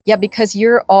 Yeah, because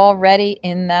you're already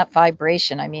in that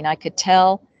vibration. I mean, I could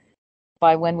tell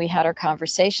by when we had our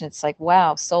conversation, it's like,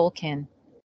 wow, soulkin,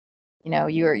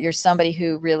 you're somebody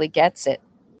who really gets it.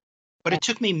 But it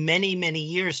took me many, many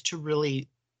years to really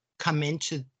come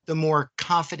into the more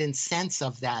confident sense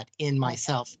of that in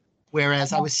myself.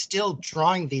 Whereas I was still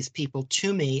drawing these people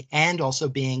to me and also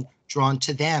being drawn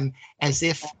to them as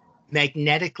if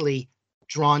magnetically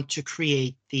drawn to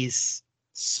create these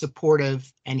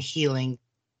supportive and healing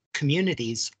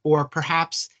communities. Or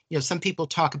perhaps, some people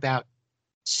talk about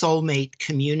soulmate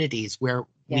communities where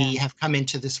Yeah. we have come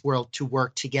into this world to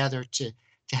work together to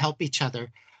help each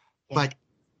other. Yeah. But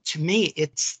to me,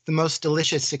 it's the most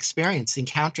delicious experience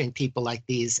encountering people like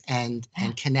these and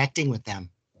connecting with them.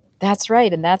 That's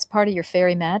right. And that's part of your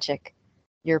fairy magic.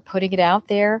 You're putting it out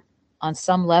there on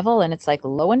some level, and it's like,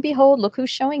 lo and behold, look who's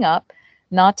showing up.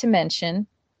 Not to mention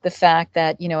the fact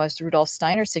that, as Rudolf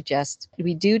Steiner suggests,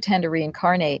 we do tend to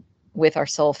reincarnate with our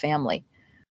soul family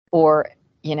or,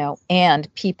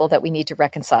 and people that we need to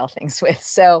reconcile things with.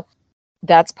 So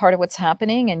that's part of what's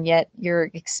happening. And yet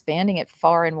you're expanding it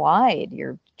far and wide.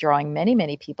 You're drawing many,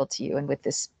 many people to you. And with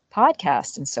this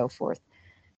podcast and so forth,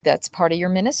 that's part of your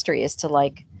ministry, is to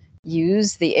like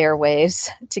use the airwaves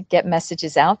to get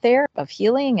messages out there of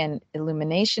healing and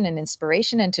illumination and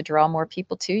inspiration and to draw more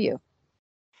people to you.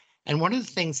 And one of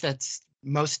the things that's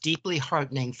most deeply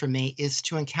heartening for me is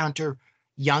to encounter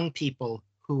young people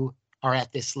who are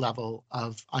at this level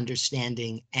of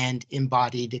understanding and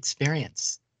embodied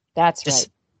experience. That's right.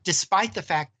 Des- Despite the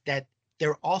fact that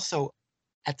they're also,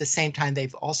 at the same time,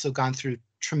 they've also gone through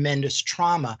tremendous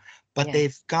trauma, but Yeah.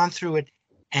 they've gone through it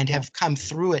and Yeah. have come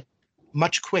through it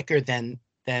much quicker than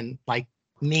like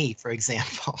me, for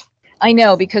example. I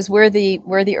know, because we're the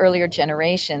earlier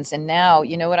generations, and now,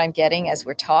 what I'm getting as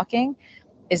we're talking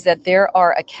is that there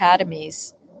are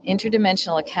academies,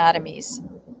 interdimensional academies,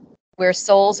 where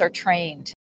souls are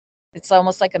trained. It's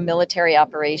almost like a military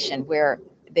operation where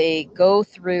they go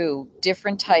through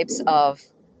different types of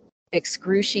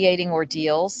excruciating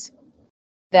ordeals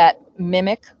that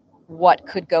mimic what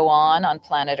could go on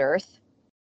planet Earth.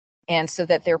 And so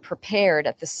that they're prepared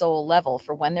at the soul level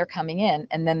for when they're coming in,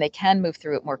 and then they can move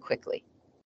through it more quickly.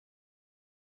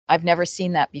 I've never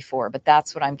seen that before, but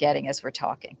that's what I'm getting as we're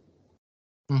talking.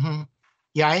 Mm-hmm.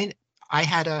 Yeah, I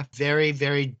had a very,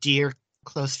 very dear,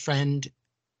 close friend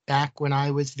back when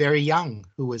I was very young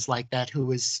who was like that, who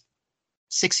was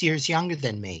 6 years younger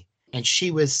than me. And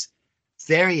she was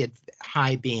very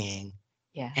high being.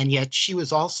 Yeah. And yet she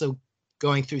was also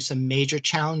going through some major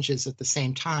challenges at the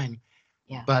same time.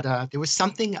 Yeah. But there was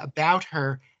something about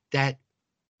her that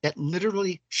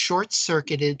literally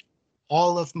short-circuited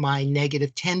all of my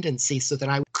negative tendencies so that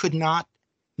I could not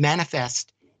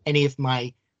manifest any of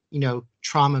my,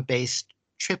 trauma-based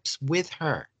trips with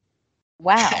her.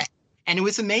 Wow. And it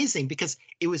was amazing because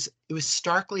it was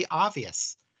starkly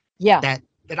obvious Yeah. that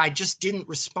I just didn't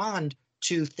respond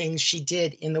to things she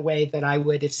did in the way that I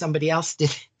would if somebody else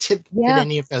did Yeah.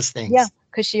 any of those Yeah. things.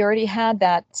 Because she already had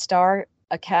that Star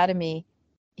Academy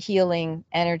healing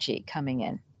energy coming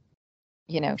in.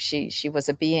 She was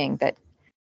a being that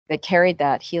carried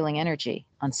that healing energy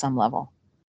on some level.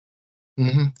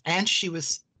 Mm-hmm. And she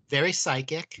was very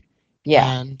psychic.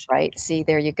 Yeah. And Right. See,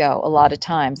 there you go. A lot of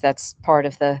times that's part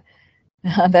of the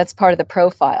that's part of the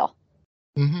profile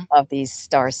mm-hmm. of these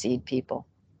starseed people.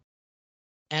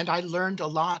 And I learned a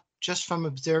lot just from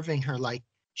observing her. Like,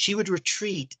 she would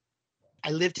retreat.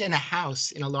 I lived in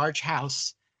a large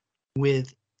house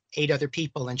with 8 other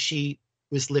people, and she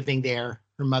was living there.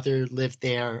 Her mother lived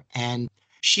there, and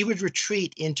she would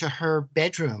retreat into her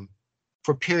bedroom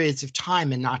for periods of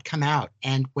time and not come out.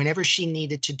 And whenever she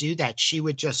needed to do that, she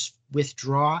would just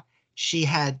withdraw. She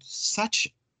had such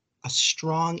a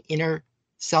strong inner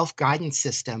self-guidance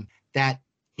system that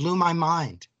blew my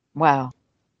mind. Wow.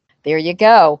 There you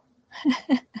go.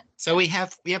 So we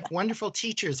have wonderful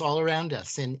teachers all around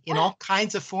us in all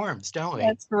kinds of forms, don't we?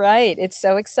 That's right. It's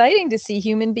so exciting to see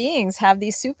human beings have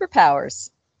these superpowers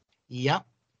Yep.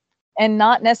 and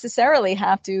not necessarily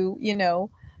have to,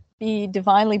 be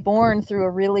divinely born through a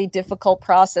really difficult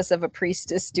process of a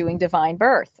priestess doing divine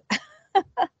birth.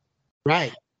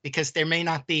 Right. Because there may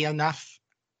not be enough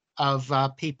of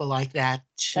people like that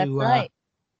That's right.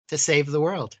 to save the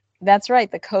world. That's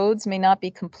right. The codes may not be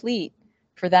complete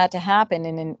for that to happen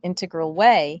in an integral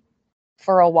way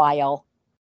for a while.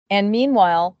 And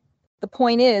meanwhile, the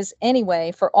point is,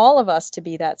 anyway, for all of us to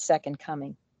be that second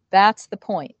coming. That's the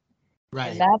point. And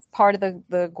Right. that's part of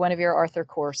the Guinevere Arthur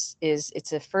course is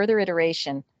it's a further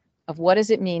iteration of what does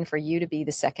it mean for you to be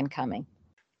the second coming?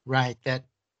 Right. That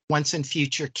once and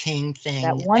future king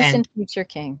That thing. once and future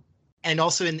king. And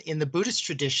also in the Buddhist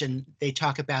tradition, they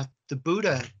talk about the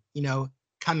Buddha,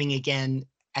 coming again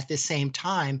at the same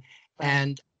time. Right.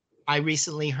 And I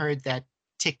recently heard that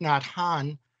Thich Nhat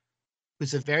Hanh,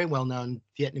 who's a very well-known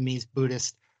Vietnamese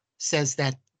Buddhist, says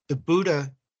that the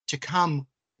Buddha to come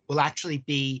will actually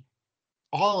be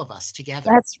all of us together.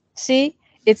 See,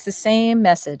 it's the same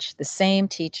message, the same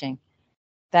teaching.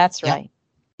 That's Yep. right.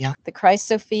 Yeah. The Christ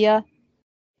Sophia,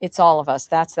 it's all of us.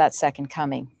 That's that second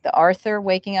coming. The Arthur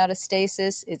waking out of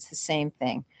stasis, it's the same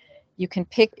thing. You can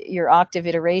pick your octave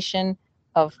iteration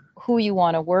of who you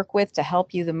want to work with to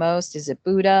help you the most. Is it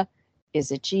Buddha?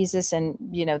 Is it Jesus and,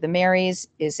 the Marys?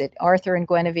 Is it Arthur and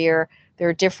Guinevere? There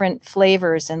are different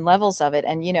flavors and levels of it.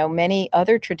 And, many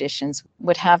other traditions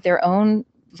would have their own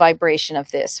vibration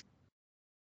of this.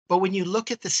 But when you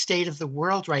look at the state of the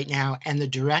world right now and the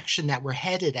direction that we're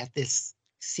headed at this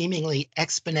seemingly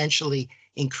exponentially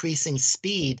increasing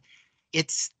speed,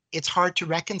 it's hard to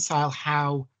reconcile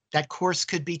how that course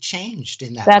could be changed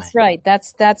in that That's way. right.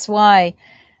 That's why.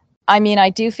 I mean, I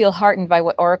do feel heartened by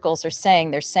what oracles are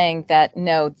saying. They're saying that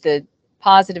no, the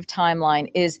positive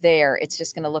timeline is there. It's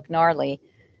just going to look gnarly.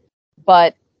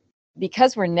 But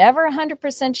because we're never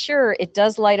 100% sure, it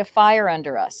does light a fire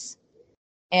under us.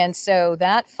 And so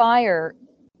that fire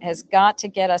has got to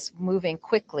get us moving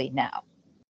quickly now.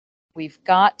 We've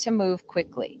got to move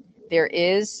quickly. There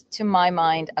is, to my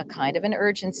mind, a kind of an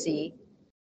urgency,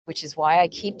 which is why I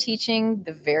keep teaching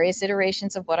the various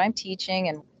iterations of what I'm teaching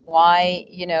and why,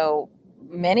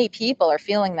 many people are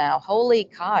feeling now, holy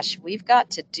gosh, we've got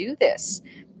to do this.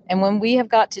 And when we have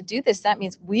got to do this, that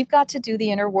means we've got to do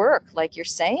the inner work, like you're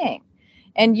saying.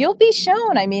 And you'll be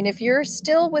shown. I mean, if you're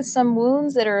still with some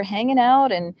wounds that are hanging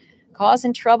out and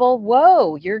causing trouble,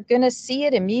 whoa, you're going to see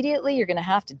it immediately. You're going to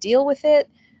have to deal with it.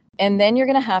 And then you're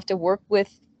going to have to work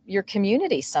with your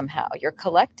community somehow, your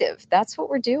collective. That's what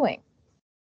we're doing.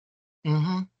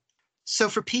 Mm-hmm. So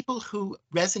for people who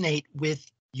resonate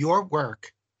with your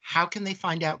work, how can they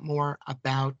find out more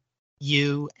about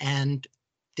you and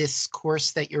this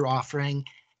course that you're offering?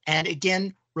 And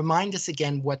again, remind us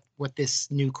again what this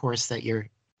new course that you're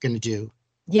going to do.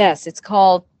 Yes, it's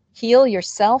called Heal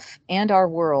Yourself and Our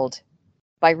World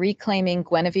by Reclaiming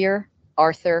Guinevere,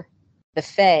 Arthur, the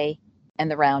Fae, and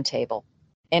the Round Table.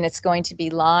 And it's going to be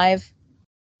live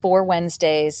 4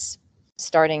 Wednesdays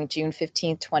starting June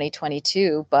 15th,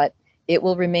 2022, but it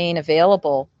will remain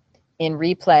available in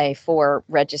replay for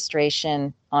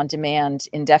registration on demand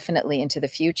indefinitely into the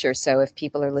future. So if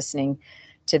people are listening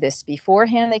to this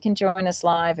beforehand, they can join us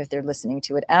live. If they're listening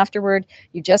to it afterward,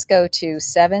 you just go to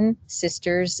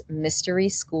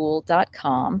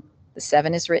sevensistersmysteryschool.com. The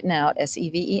seven is written out,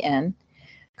 Seven.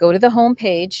 Go to the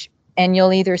homepage, and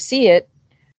you'll either see it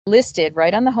listed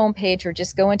right on the homepage or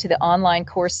just go into the online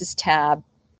courses tab,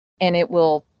 and it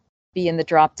will be in the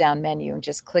drop down menu, and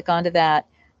just click onto that.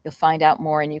 You'll find out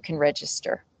more and you can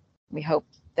register. We hope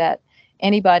that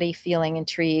anybody feeling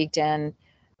intrigued and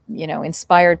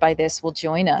inspired by this will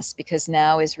join us, because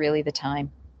now is really the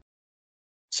time.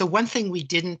 So one thing we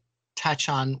didn't touch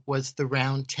on was the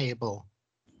round table.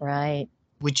 Right.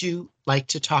 Would you like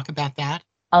to talk about that?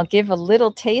 I'll give a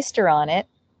little taster on it.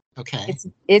 Okay.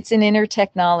 It's an inner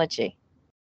technology.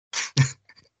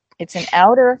 It's an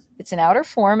outer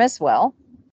form as well,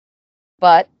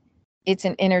 but it's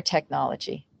an inner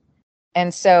technology.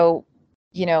 And so,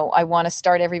 I want to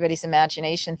start everybody's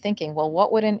imagination thinking, well,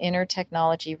 what would an inner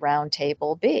technology round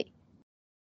table be?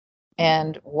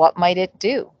 And what might it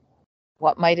do?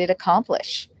 What might it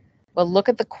accomplish? Well, look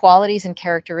at the qualities and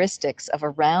characteristics of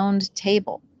a round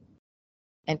table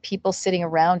and people sitting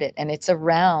around it. And it's a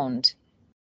round.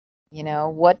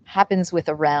 What happens with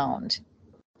a round?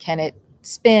 Can it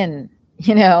spin?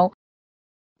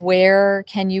 Where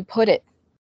can you put it?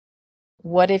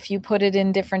 What if you put it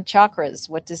in different chakras?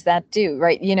 What does that do?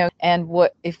 Right. And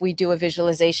what if we do a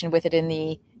visualization with it in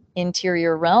the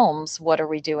interior realms? What are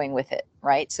we doing with it?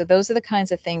 Right. So those are the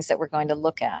kinds of things that we're going to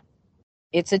look at.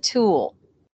 It's a tool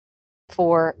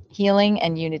for healing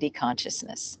and unity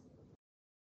consciousness.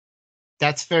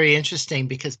 That's very interesting,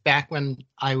 because back when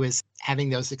I was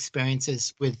having those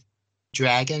experiences with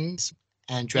dragons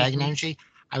and dragon energy,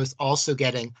 I was also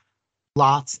getting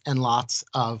lots and lots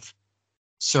of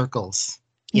circles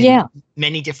in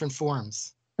many different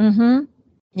forms. Mm-hmm.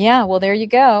 Yeah, well, there you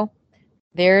go.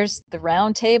 There's the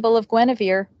round table of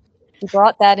Guinevere. She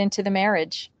brought that into the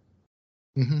marriage.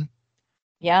 Mm-hmm.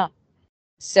 Yeah.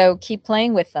 So keep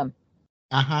playing with them.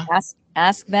 Uh-huh.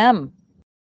 Ask them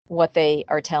what they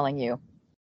are telling you.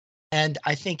 And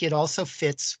I think it also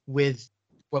fits with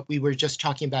what we were just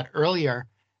talking about earlier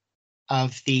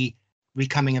of the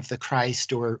becoming of the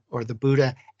Christ or the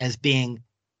Buddha as being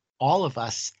all of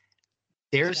us.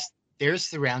 There's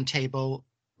the round table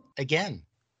again.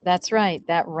 That's right.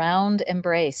 That round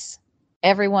embrace.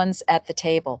 Everyone's at the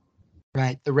table.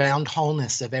 Right. The round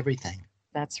wholeness of everything.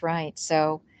 That's right.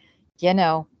 So,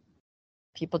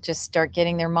 people just start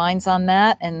getting their minds on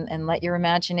that, and let your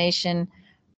imagination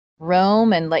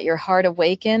roam and let your heart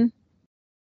awaken.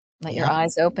 Let your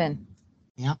eyes open.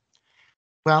 Yeah.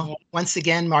 Well, once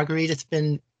again, Marguerite, it's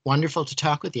been wonderful to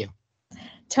talk with you.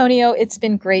 Tonio, it's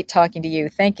been great talking to you.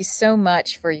 Thank you so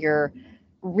much for your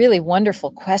really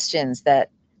wonderful questions that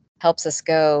helps us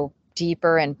go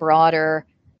deeper and broader.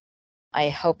 I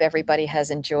hope everybody has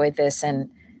enjoyed this and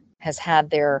has had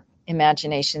their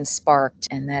imagination sparked,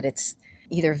 and that it's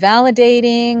either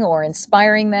validating or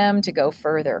inspiring them to go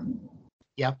further.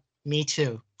 Yep, me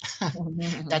too.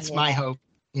 That's my hope.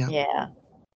 Yeah. Yeah.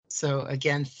 So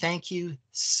again, thank you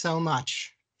so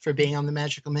much for being on the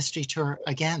Magical Mystery Tour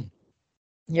again.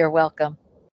 You're welcome.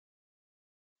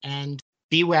 And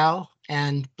be well,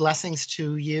 and blessings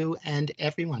to you and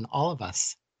everyone, all of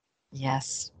us.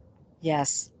 Yes.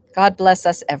 Yes. God bless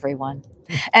us, everyone.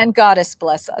 And Goddess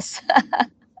bless us.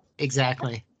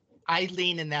 Exactly. I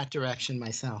lean in that direction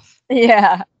myself.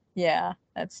 Yeah. Yeah.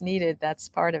 That's needed. That's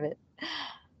part of it.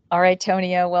 All right,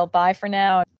 Tonio. Well, bye for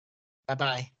now.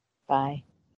 Bye-bye. Bye.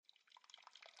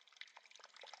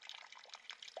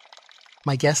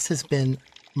 My guest has been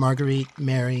Marguerite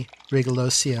Mary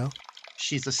Rigoglioso.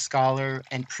 She's a scholar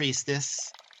and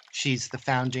priestess. She's the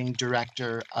founding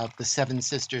director of the Seven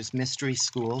Sisters Mystery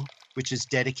School, which is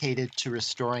dedicated to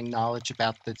restoring knowledge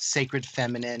about the sacred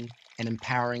feminine and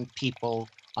empowering people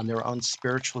on their own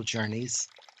spiritual journeys.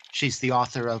 She's the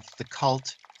author of The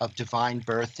Cult of Divine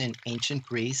Birth in Ancient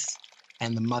Greece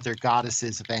and the Mother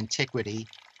Goddesses of Antiquity,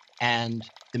 and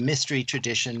The Mystery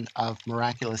Tradition of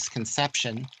Miraculous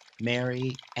Conception,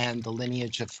 Mary and the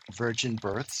lineage of virgin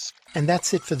births. And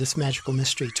that's it for this Magical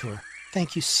Mystery Tour.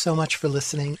 Thank you so much for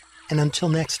listening, and until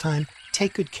next time,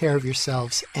 take good care of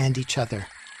yourselves and each other.